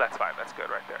 Okay. Oh, that's fine. That's good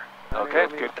right there. Okay.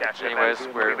 Good catch. Anyways,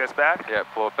 Bring we're this back. yeah,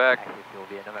 pull it back.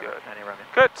 Good.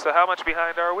 Good. So how much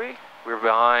behind are we? We're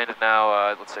behind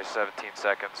now. Let's say 17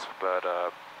 seconds, but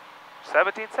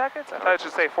 17 seconds? I thought it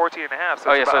should say 14 and a half.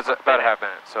 So oh it's yeah, so it's about a minute. half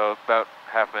minute. So about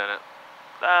half minute.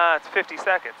 It's 50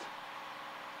 seconds.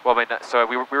 Well, I mean, so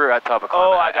we were at top of climb.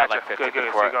 Oh, I at got like you. 50 Good, good.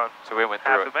 before So you're going so we went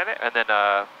half through a minute? and then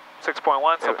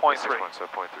 6.1, so 0.3. 6.1, so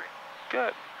 0.3.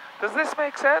 Good. Does this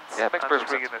make sense? Yeah, it makes I'm perfect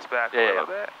just bringing sense. this back Yeah, a little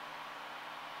bit.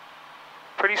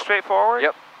 Pretty straightforward?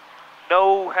 Yep.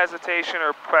 No hesitation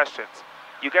or questions.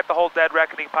 You get the whole dead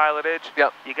reckoning pilotage.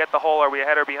 Yep. You get the whole are we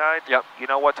ahead or behind. Yep. You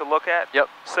know what to look at. Yep.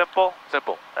 Simple.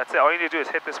 Simple. That's it. All you need to do is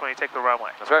hit this when you take the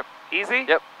runway. That's right. Easy?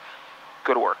 Yep.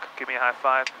 Good work. Give me a high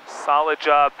five. Solid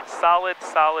job. Solid,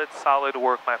 solid, solid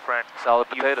work, my friend. Solid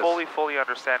potatoes. You fully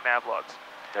understand NAVLOGs.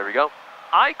 There we go.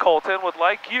 I, Colton, would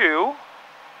like you,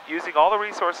 using all the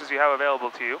resources you have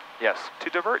available to you, Yes. to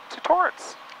divert to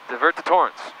Torrance. Divert to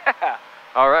Torrance.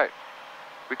 All right.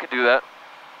 We can do that.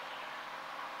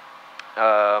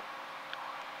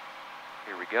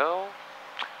 Here we go.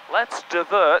 Let's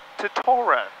divert to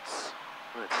Torrance.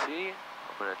 Let's see.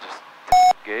 I'm going to just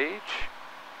gauge.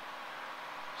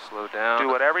 Slow down. Do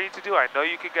whatever you need to do. I know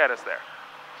you can get us there.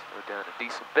 Slow down a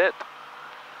decent bit.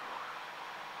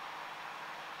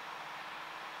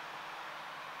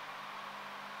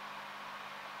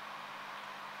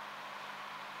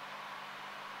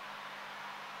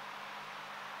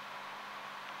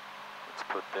 Let's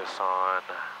put this on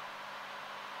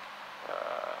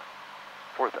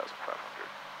 4,500.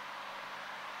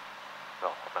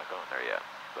 Well, I'm not going there yet,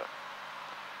 but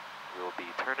we'll be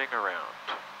turning around.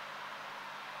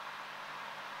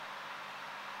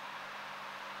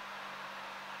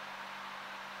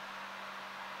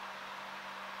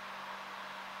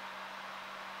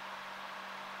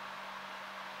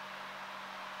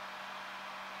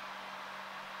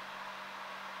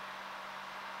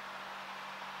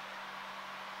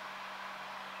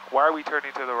 Why are we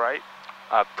turning to the right?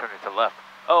 Turning to the left.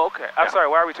 Oh, okay. I'm Yeah. sorry.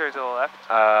 Why are we turning to the left?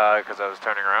 Because I was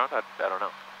turning around. I don't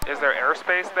know. Is there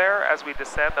airspace there as we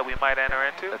descend that we might enter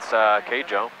into? That's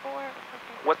K-Joe.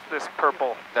 What's this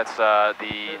purple? That's the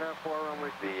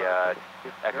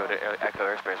echo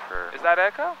airspace for. Is that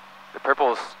Echo? The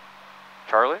purple is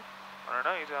Charlie. I don't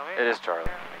know. You tell me. It is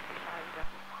Charlie.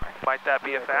 Might that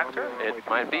be a factor? It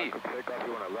might be.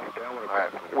 All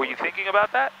right. Were you thinking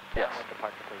about that? Yes. I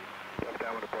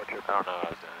don't know. I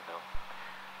was doing it now.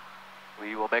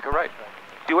 We will make a right.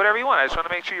 Do whatever you want. I just want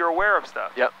to make sure you're aware of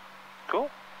stuff. Yep. Cool.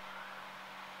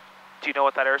 Do you know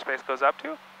what that airspace goes up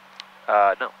to?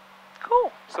 No.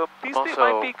 Cool. So these I'm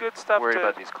might be good stuff worried to...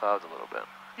 about these clouds a little bit.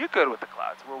 You're good with the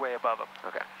clouds. We're way above them.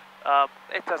 Okay.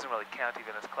 It doesn't really count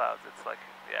even as clouds. It's like,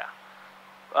 yeah.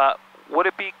 Would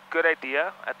it be a good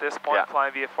idea at this point, Yeah.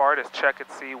 flying VFR, to check and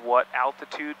see what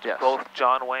altitude Yes. both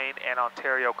John Wayne and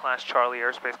Ontario Class Charlie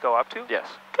airspace go up to? Yes.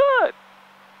 Good.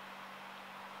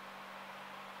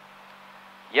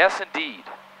 Yes, indeed.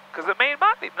 Because it may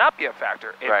not be a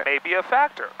factor. It Right. may be a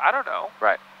factor. I don't know.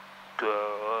 Right.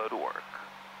 Good work.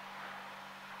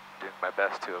 Doing my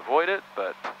best to avoid it,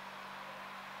 but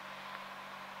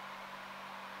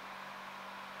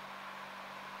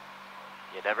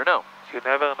you never know. You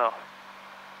never know.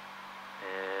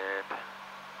 And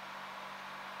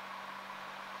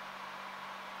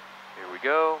here we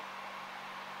go.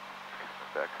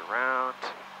 Coming back around.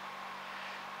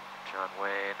 John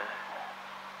Wayne.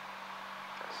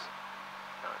 Yes.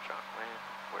 Not John Wayne.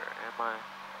 Where am I?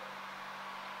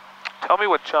 Tell me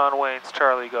what John Wayne's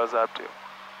Charlie goes up to.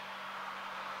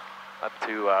 up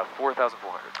to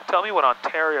 4,400. Tell me what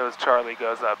Ontario's Charlie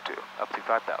goes up to. Up to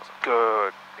 5,000.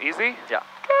 Good. Easy? Yeah.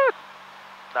 Good.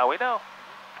 Now we know.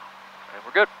 And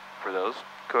we're good for those.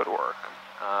 Good work.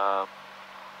 I'm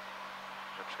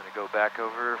just going to go back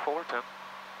over Fullerton.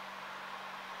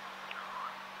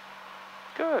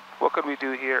 Good. What could we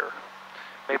do here?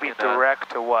 Maybe We can,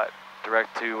 direct to what?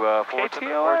 Direct to Fullerton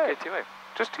or KTOA. KTOA.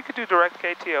 Just you could do direct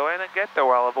KTOA and then get there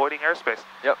while avoiding airspace.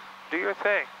 Yep. Do your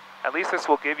thing. At least this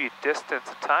will give you distance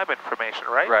and time information,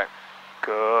 right? Right.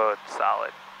 Good.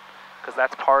 Solid. Because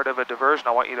that's part of a diversion.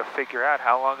 I want you to figure out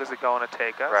how long is it going to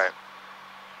take us. Right.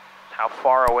 How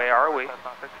far away are we? Fly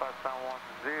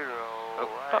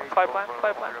plan,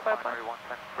 fly plan, fly plan.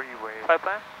 Fly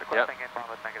plan? Yep.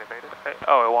 Okay.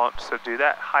 Oh, it won't. So do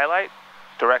that. Highlight,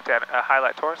 direct enter,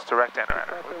 highlight Torrance, direct enter,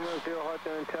 enter.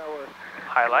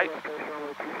 Highlight,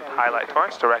 highlight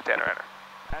Torrance, direct enter, enter.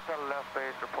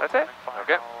 That's it?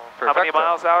 Okay. How many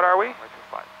miles out are we?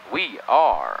 We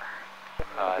are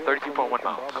 32.1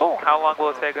 miles. Cool. How long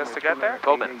will it take us to get there?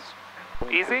 12 minutes.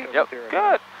 Easy? Yep.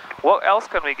 Good. What else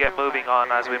can we get moving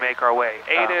on as we make our way?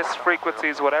 ATIS,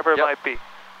 frequencies, whatever it might be.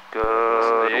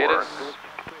 Good work.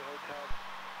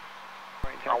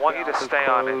 I want you to stay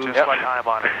on it just like I'm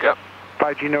on it. Yep.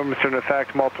 5G Nova, Mr.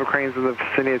 Effect, multiple cranes in the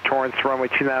vicinity of Torrance, runway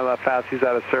 29 left fast, he's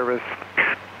out of service.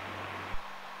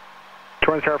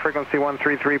 Torrance Tower frequency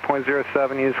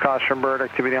 133.07, use caution bird,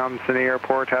 activity on the vicinity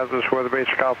airport, hazardous weather base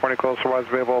for California coastal waters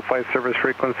available, flight service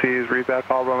frequencies, read back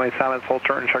all runway silence, hold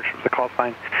short instructions for the call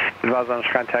sign, advise on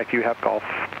contact, you have golf.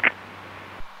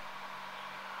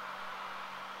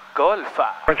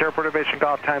 Golfa. Torrance Airport Ovation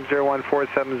golf time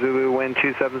 0147 Zulu, wind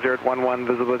 270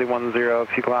 visibility 10,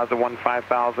 sea clouds at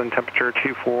 15,000, temperature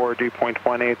 24, dew point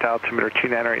 18, altimeter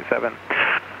 2987.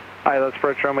 ILS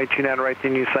approach runway 29 right,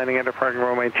 then use landing enter parking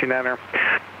runway 29er.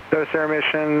 Those air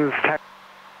missions.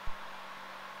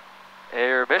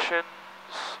 Air missions.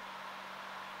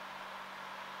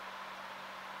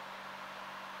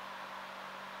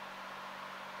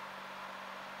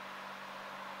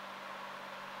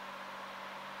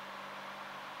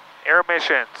 Air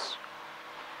missions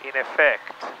in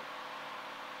effect.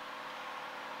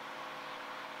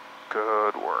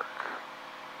 Good work.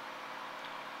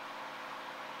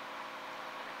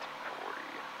 1940.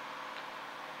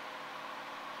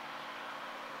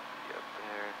 Be up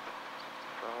there.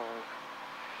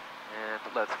 And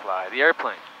let's fly the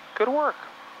airplane. Good work.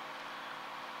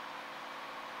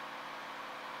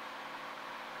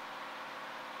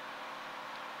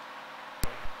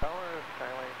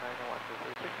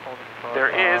 There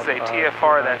is a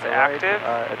TFR that's active.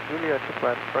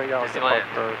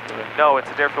 Disneyland. No, it's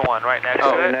a different one right next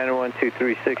to it.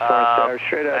 91236,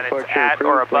 straight and out, it's approach at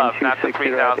or approved, above, not the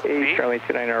 3,000 feet. Runway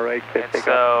 29 right, And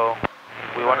so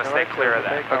we want to stay clear of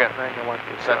that. Okay.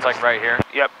 So that's like right here?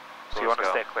 Yep. So you let's want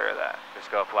to go. stay clear of that.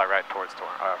 Just go fly right towards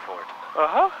Fullerton.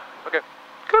 Uh-huh. Okay.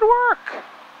 Good work.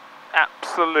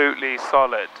 Absolutely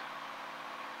solid.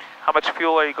 How much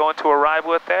fuel are you going to arrive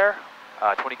with there?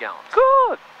 20 gallons.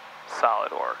 Good.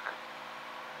 Solid work.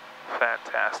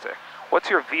 Fantastic. What's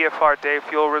your VFR day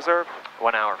fuel reserve?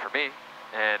 1 hour for me,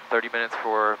 and 30 minutes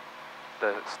for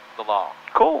the law.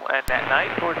 Cool. And at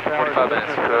night? 45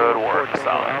 minutes. Good work.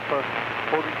 Solid. Alpha,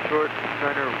 holding short,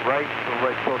 center right, so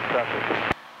right close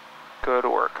traffic. Good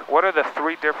work. What are the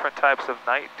 3 different types of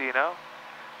night, do you know?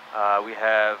 We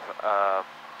have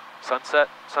sunset,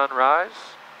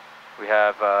 sunrise. We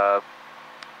have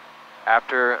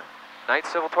after night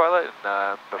civil twilight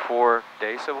and before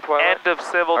day civil twilight. End of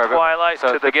civil Or, twilight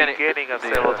so to the beginning of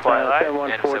civil twilight. End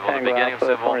of civil, the beginning of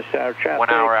civil, 1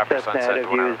 hour after sunset,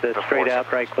 1 hour before straight out,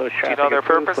 sunrise. right close Do you traffic. know their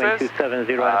approved, purposes?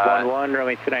 27011,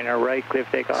 runway 29 right, clear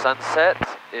takeoff. Sunset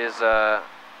is when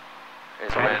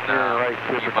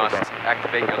you must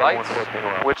activate your lights,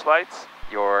 Which lights?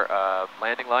 your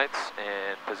landing lights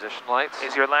and position lights.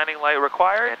 Is your landing light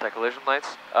required? Anti-collision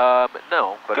lights?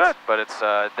 No, but Good. it's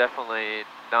definitely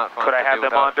not fun Could to I have do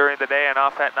them without. on during the day and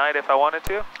off at night if I wanted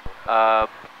to?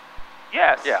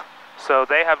 Yes. Yeah. So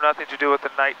they have nothing to do with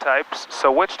the night types.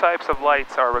 So which types of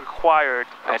lights are required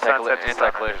from sunset to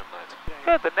sunrise? Anti-collision lights.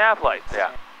 Good, the nav lights.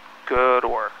 Yeah. Good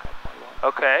work.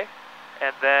 Okay.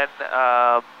 And then,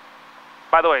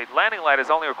 by the way, landing light is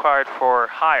only required for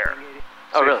higher.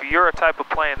 So Oh, really? if you're a type of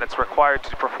plane that's required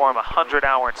to perform a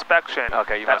 100-hour inspection,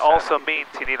 Okay, you that must have. also means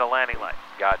you need a landing light.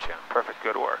 Gotcha. Perfect,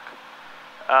 good work.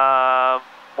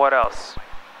 What else?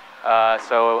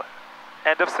 So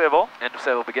End of civil. end of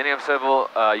civil, beginning of civil,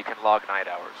 you can log night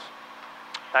hours.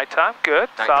 Nighttime, good,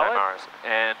 Nighttime solid. hours.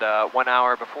 And 1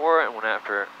 hour before and 1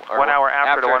 after. Or 1 hour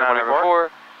after to 1 hour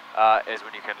before is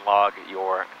when you can log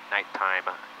your nighttime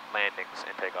landings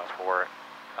and takeoffs for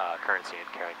currency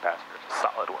and carrying passengers.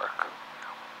 Solid work.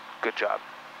 Good job.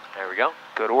 There we go.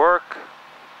 Good work.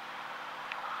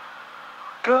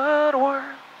 Good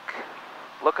work.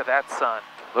 Look at that sun.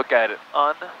 Look at it.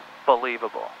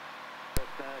 Unbelievable.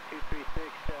 236,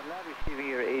 I'm not receiving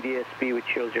your ADSB, which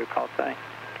shows your call sign.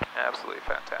 Absolutely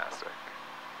fantastic.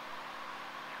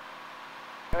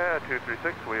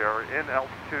 236, we are in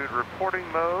altitude reporting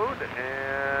mode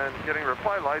and getting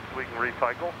reply lights we can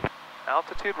recycle.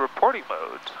 Altitude reporting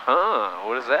mode. Huh,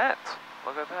 what is that?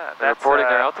 Look at that. They're reporting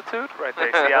their altitude? Right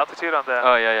there. See the altitude on the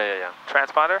Oh, yeah.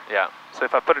 transponder? Yeah. So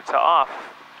if I put it to off,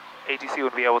 ATC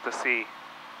would be able to see.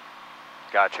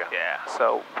 Gotcha. Yeah.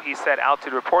 So he said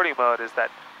altitude reporting mode is that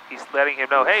he's letting him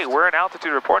know, hey, we're in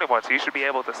altitude reporting mode, so you should be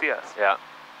able to see us. Yeah.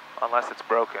 Unless it's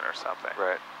broken or something.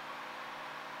 Right.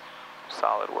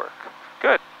 Solid work.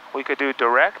 Good. We could do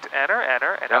direct, enter, and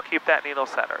now keep that needle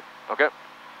centered. Okay.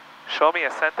 Show me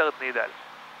a centered needle.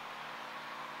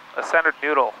 A centered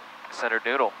noodle. Centered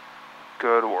noodle.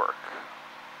 Good work.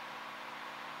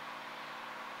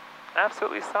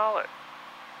 Absolutely solid.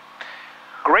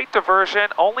 Great diversion.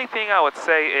 Only thing I would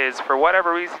say is, for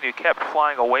whatever reason, you kept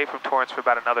flying away from Torrance for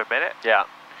about another minute. Yeah.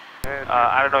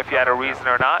 I don't know if you had a reason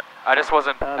or not. I just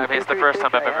wasn't, I mean, it's the first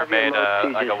time I've ever made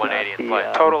like a 180 in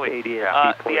flight. Totally.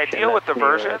 The idea with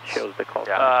diversions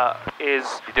is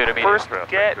first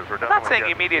get, I'm not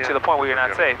saying immediate to the point where you're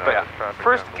not safe, but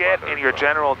first get in your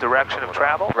general direction of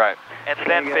travel. Right. And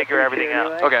then figure everything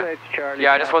out. Okay.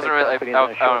 Yeah, I just wasn't really, I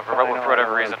don't know, for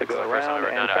whatever reason, it's the first time I've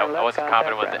ever done it. I wasn't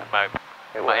confident with it. My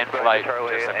in-flight,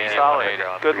 just immediate 180.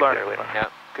 Good learning. Yeah.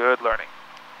 Good learning.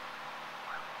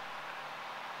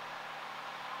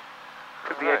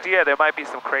 Because the idea, there might be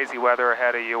some crazy weather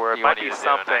ahead of you, or it might be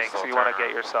something, so you want to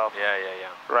get yourself... Yeah.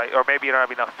 Right, or maybe you don't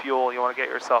have enough fuel, you want to get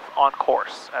yourself on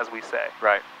course, as we say.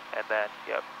 Right. And then,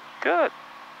 yep. Good.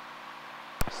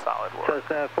 Solid work.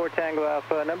 So it's 4 Tango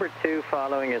Alpha, number 2,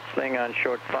 following a sling on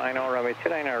short final, runway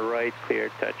 29 right, clear,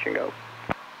 touch and go.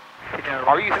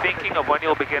 Are you thinking of when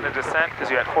you'll begin a descent? Because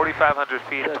you're at 4,500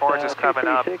 feet, and Torrance is coming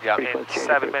up in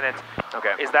 7 minutes.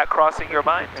 Okay. Is that crossing your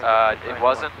mind? It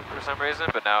wasn't for some reason,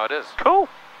 but now it is. Cool.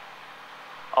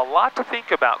 A lot to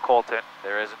think about, Colton.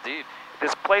 There is indeed.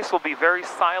 This place will be very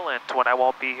silent when I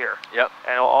won't be here. Yep.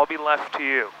 And it'll all be left to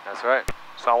you. That's right.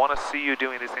 So I want to see you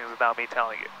doing these things without me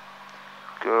telling you.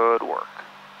 Good work.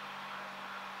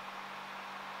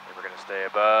 And we're going to stay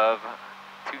above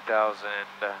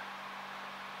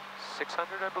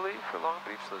 2,600, I believe, for Long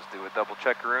Beach. So let's do a double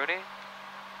check-a-rooney.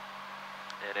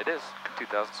 And it is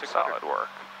 2,600. Solid work.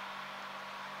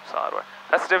 Solid work.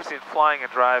 That's the difference between flying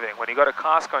and driving. When you go to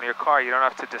Costco in your car, you don't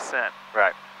have to descent.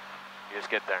 Right. You just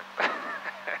get there.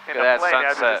 In a plane, you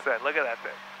have to descent. Look at that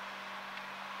thing.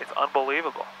 It's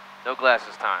unbelievable. No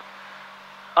glasses time.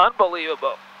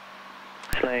 Unbelievable.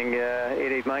 Sling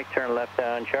 88 Mike, turn left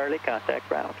on Charlie, contact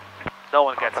ground. No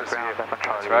one gets this view.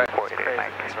 That's right.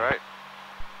 That's right.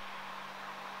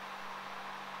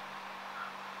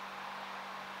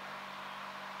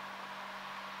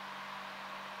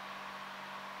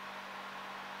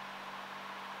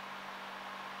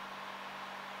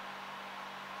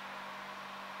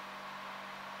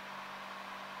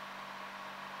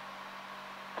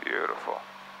 Beautiful.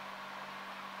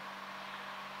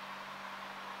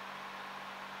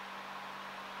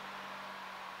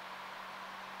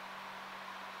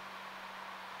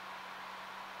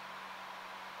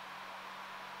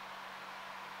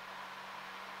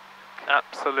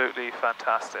 Absolutely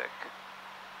fantastic.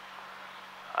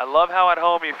 I love how at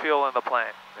home you feel in the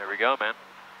plane. There we go, man.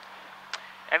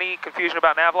 Any confusion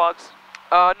about NAVLOGs?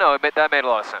 No, that made a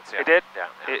lot of sense, yeah. It did? Yeah.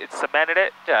 It cemented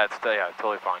it? Yeah, it's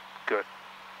totally fine. Good.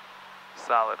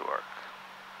 Solid work.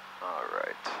 All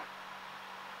right.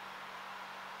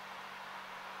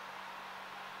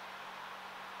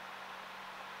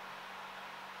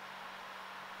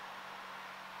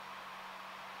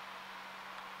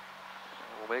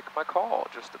 We'll make my call,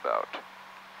 just about.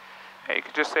 Hey, you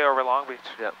could just say over Long Beach.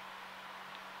 Yep.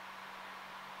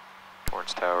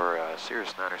 Torrance Tower,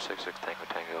 Sirius 966 Tango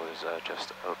Tango is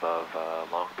just above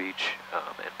Long Beach,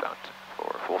 inbound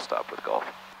for full stop with Gulf.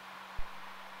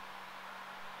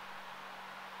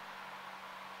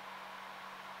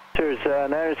 There's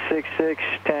 966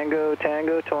 Tango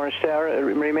Tango, Torrance Tower.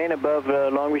 Remain above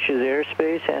Long Beach's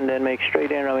airspace and then make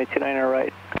straight in, runway 29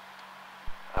 right.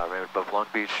 Remain above Long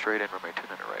Beach, straight in, runway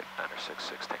 29 right,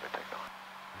 966 Tango Tango.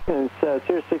 It's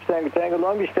Sirius 6 Tango Tango.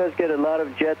 Long Beach does get a lot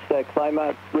of jets that climb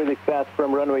out really fast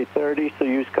from runway 30, so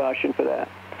use caution for that.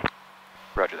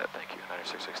 Roger that, thank you.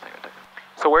 966 Tango Tango.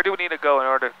 So where do we need to go in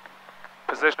order to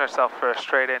position ourselves for a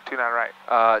straight in 29 right?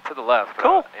 To the left.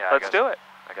 Cool. Yeah, Let's do it.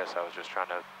 I guess I was just trying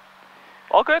to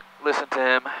All good. listen to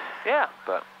him. Yeah.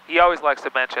 But He always likes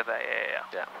to mention that.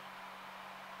 Yeah.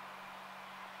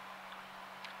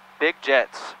 Big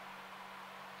jets.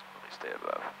 Let me stay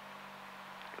above.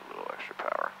 Get a little extra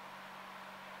power.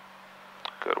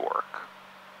 Good work.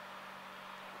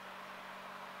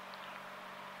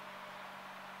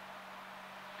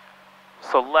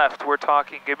 So left, we're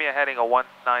talking, give me a heading of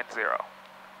 190.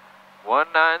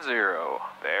 190.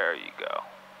 There you go.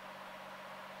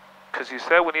 Because you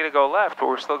said we need to go left, but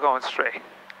we're still going straight.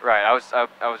 Right, I was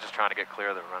just trying to get clear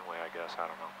of the runway, I guess. I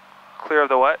don't know. Clear of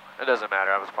the what? It doesn't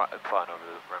matter. I'm flying over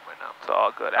the runway now. It's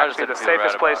all good. I just Actually, the didn't feel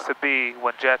safest right place to be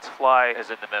when jets fly is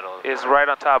in the middle. Is right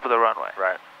on top of the runway.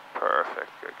 Right. Perfect.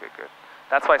 Good.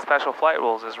 That's why special flight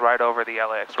rules is right over the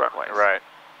LAX runways. Right.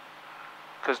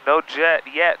 Because no jet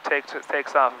yet takes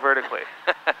off vertically.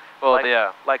 Well,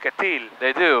 yeah. Like a teal.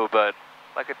 They do, but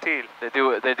like a teal. They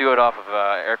do it off of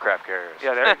aircraft carriers.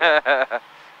 Yeah, there you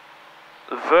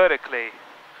go. Vertically.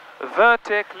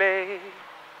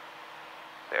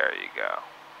 There you go.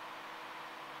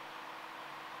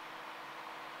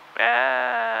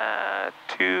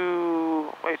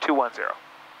 210.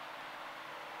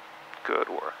 Good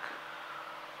work.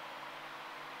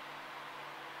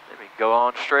 Let me go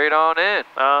on straight on in.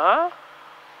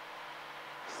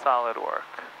 Solid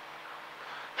work.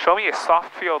 Show me a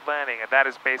soft field landing, and that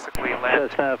is basically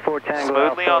land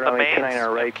smoothly on the mains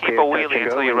and keep a wheelie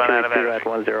until you run out of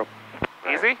energy.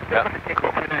 Easy? Yep.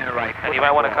 Cool. And you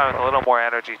might want to come with a little more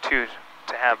energy too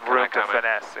to have room to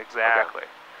finesse. Exactly.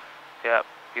 Okay. Yep.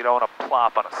 You don't want to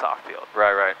plop on a soft field.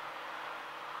 Right.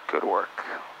 Good work.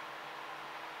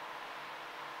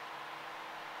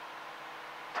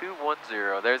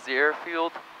 210. There's the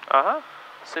airfield.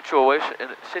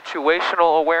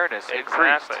 Situational awareness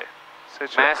increased.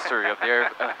 Mastery of the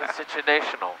air.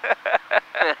 Situational.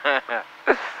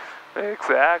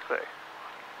 Exactly.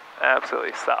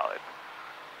 Absolutely solid.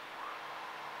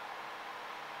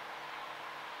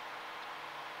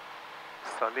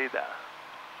 Solida.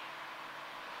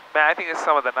 Man, I think it's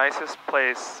one of the nicest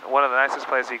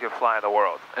places you could fly in the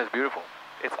world. It's beautiful.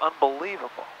 It's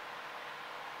unbelievable.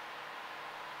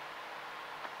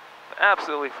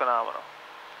 Absolutely phenomenal.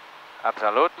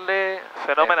 Absolutely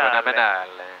fenomenale.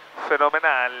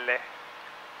 Fenomenale.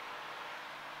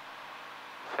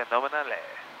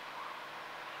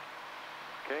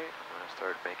 Okay, I'm going to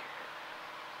start making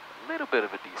a little bit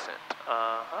of a descent.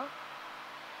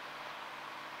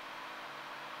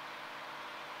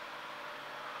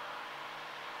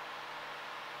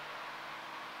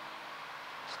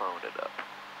 Slowing it up.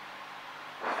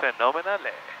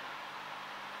 Phenomenale.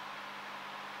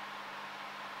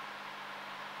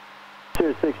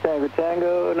 06 Tango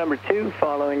Tango, number 2,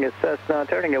 following a Cessna,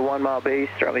 turning at 1 mile base,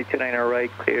 Charlie 29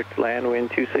 right, clear to land, wind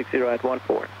 260 at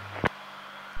 14.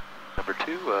 Number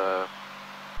 2,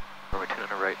 runway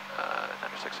 29 right,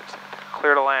 966.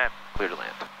 Clear to land. Clear to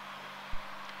land.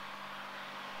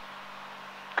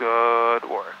 Good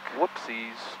work.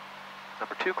 Whoopsies.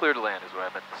 Number 2, clear to land is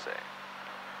what I meant to say.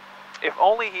 If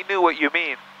only he knew what you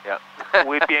mean. Yeah.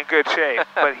 We'd be in good shape.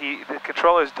 But the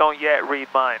controllers don't yet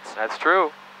read minds. That's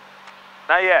true.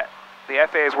 Not yet. The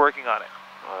FAA is working on it.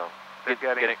 Well, They're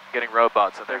getting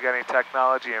robots in there. They're getting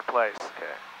technology in place.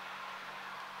 Okay.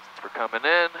 Since we're coming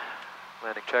in,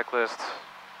 landing checklist,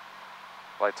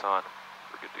 lights on,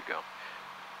 we're good to go.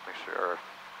 Make sure we're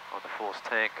on the fullest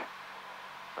tank.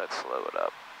 Let's slow it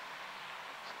up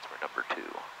since we're number 2.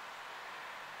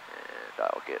 And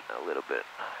I'll get in a little bit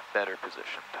better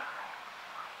positioned.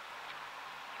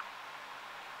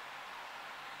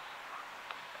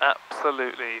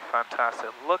 Absolutely fantastic.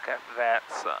 Look at that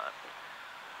sun.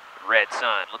 Red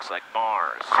sun, looks like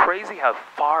Mars. Crazy how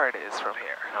far it is from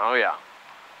here. Oh yeah.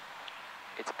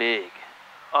 It's big.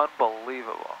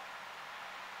 Unbelievable.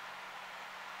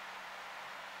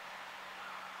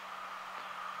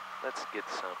 Let's get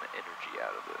some energy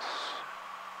out of this.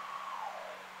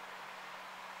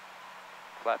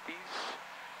 Flappies.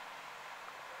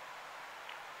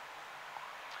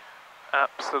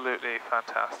 Absolutely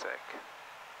fantastic.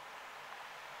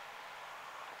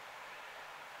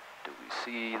 Do we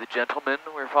see the gentleman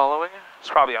we're following? It's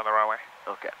probably on the runway.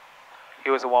 Okay. He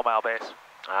was a 1 mile base.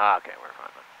 Ah, okay, we're fine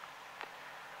then.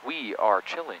 We are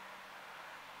chilling.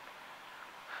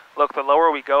 Look, the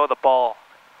lower we go, the ball.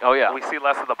 Oh yeah. We see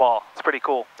less of the ball. It's pretty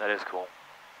cool. That is cool.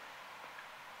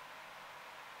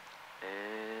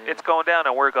 And it's going down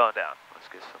and we're going down. Let's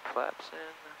get some flaps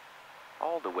in.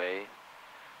 All the way.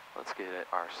 Let's get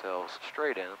ourselves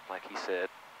straight in, like he said.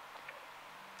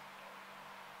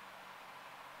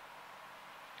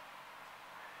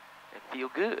 And feel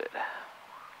good.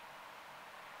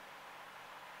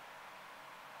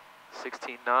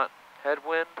 16 knot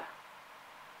Headwind.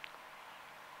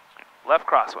 Left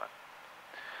crosswind.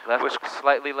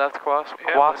 Slightly left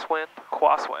crosswind.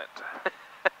 Crosswind.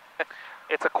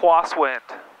 It's a crosswind.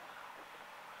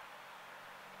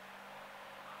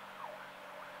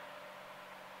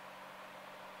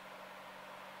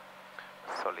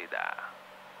 Solida.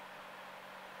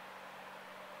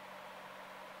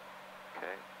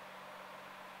 Okay.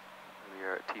 We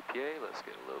are at TPA. Let's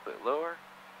get a little bit lower.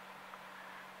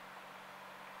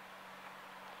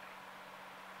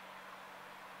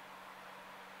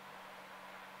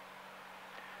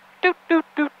 Doot doot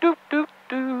doot doot doot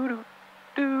doot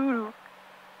doot.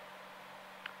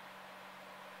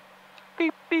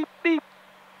 Beep beep beep.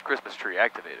 Christmas tree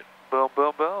activated. Boom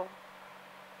boom boom.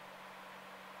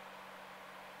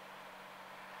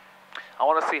 I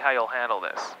want to see how you'll handle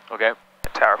this. Okay.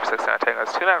 Tower for 6 Tango.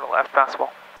 It's 29 to the left, possible.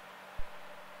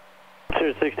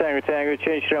 06 Tango Tango,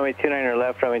 change to runway 29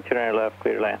 left, runway 29 left,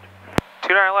 clear to land.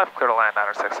 29 left, clear to land,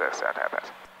 966,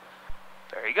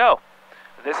 There you go.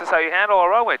 This is how you handle a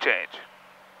runway change.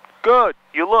 Good.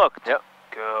 You looked. Yep.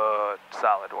 Good.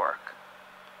 Solid work.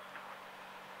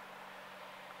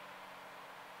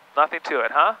 Nothing to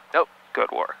it, huh? Nope.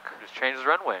 Good work. Just change the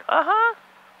runway. Uh-huh.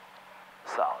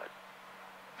 Solid.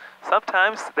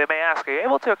 Sometimes they may ask, are you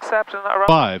able to accept a runway?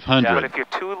 500. Yeah, but if you're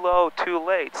too low, too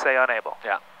late, say unable.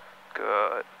 Yeah.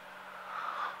 Good.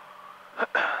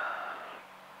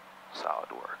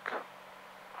 Solid work.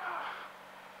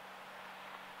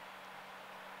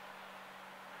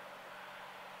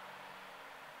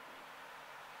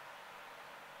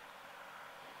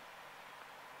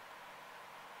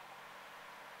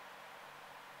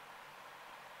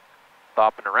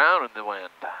 Bopping around in the wind.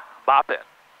 Bopping.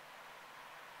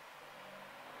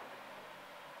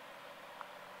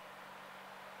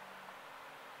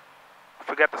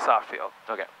 Forget the soft field.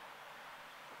 Okay.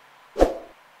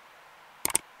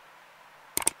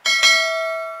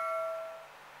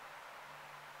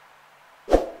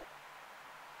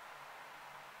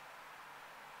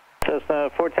 Cessna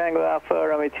 4 Tango Alpha,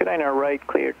 runway 29 right,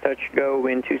 clear, touch, go,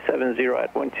 wind 270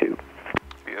 at 12.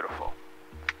 Beautiful.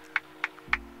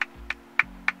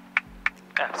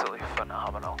 Absolutely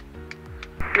phenomenal.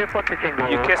 You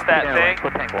kissed that thing?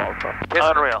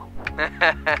 Unreal.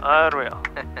 Unreal.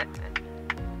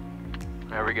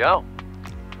 There we go.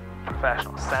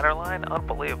 Professional. Center line?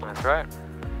 Unbelievable. That's right.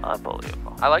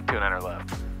 Unbelievable. I like 29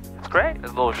 left. It's great. It's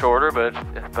a little shorter, but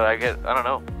I don't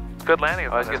know. It's good landing.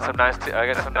 I get some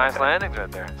nice landings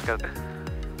right there. It's good.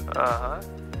 Uh-huh.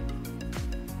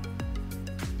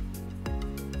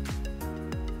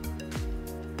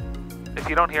 If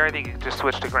you don't hear anything, you can just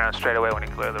switch to ground straight away when you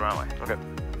clear the runway. Okay.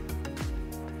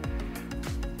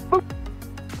 Boop.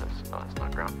 That's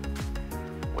not ground.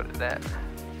 What is that?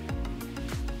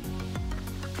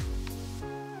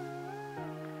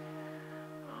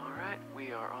 All right,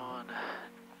 we are on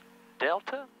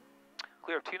Delta.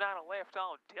 Clear 29 left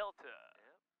on Delta.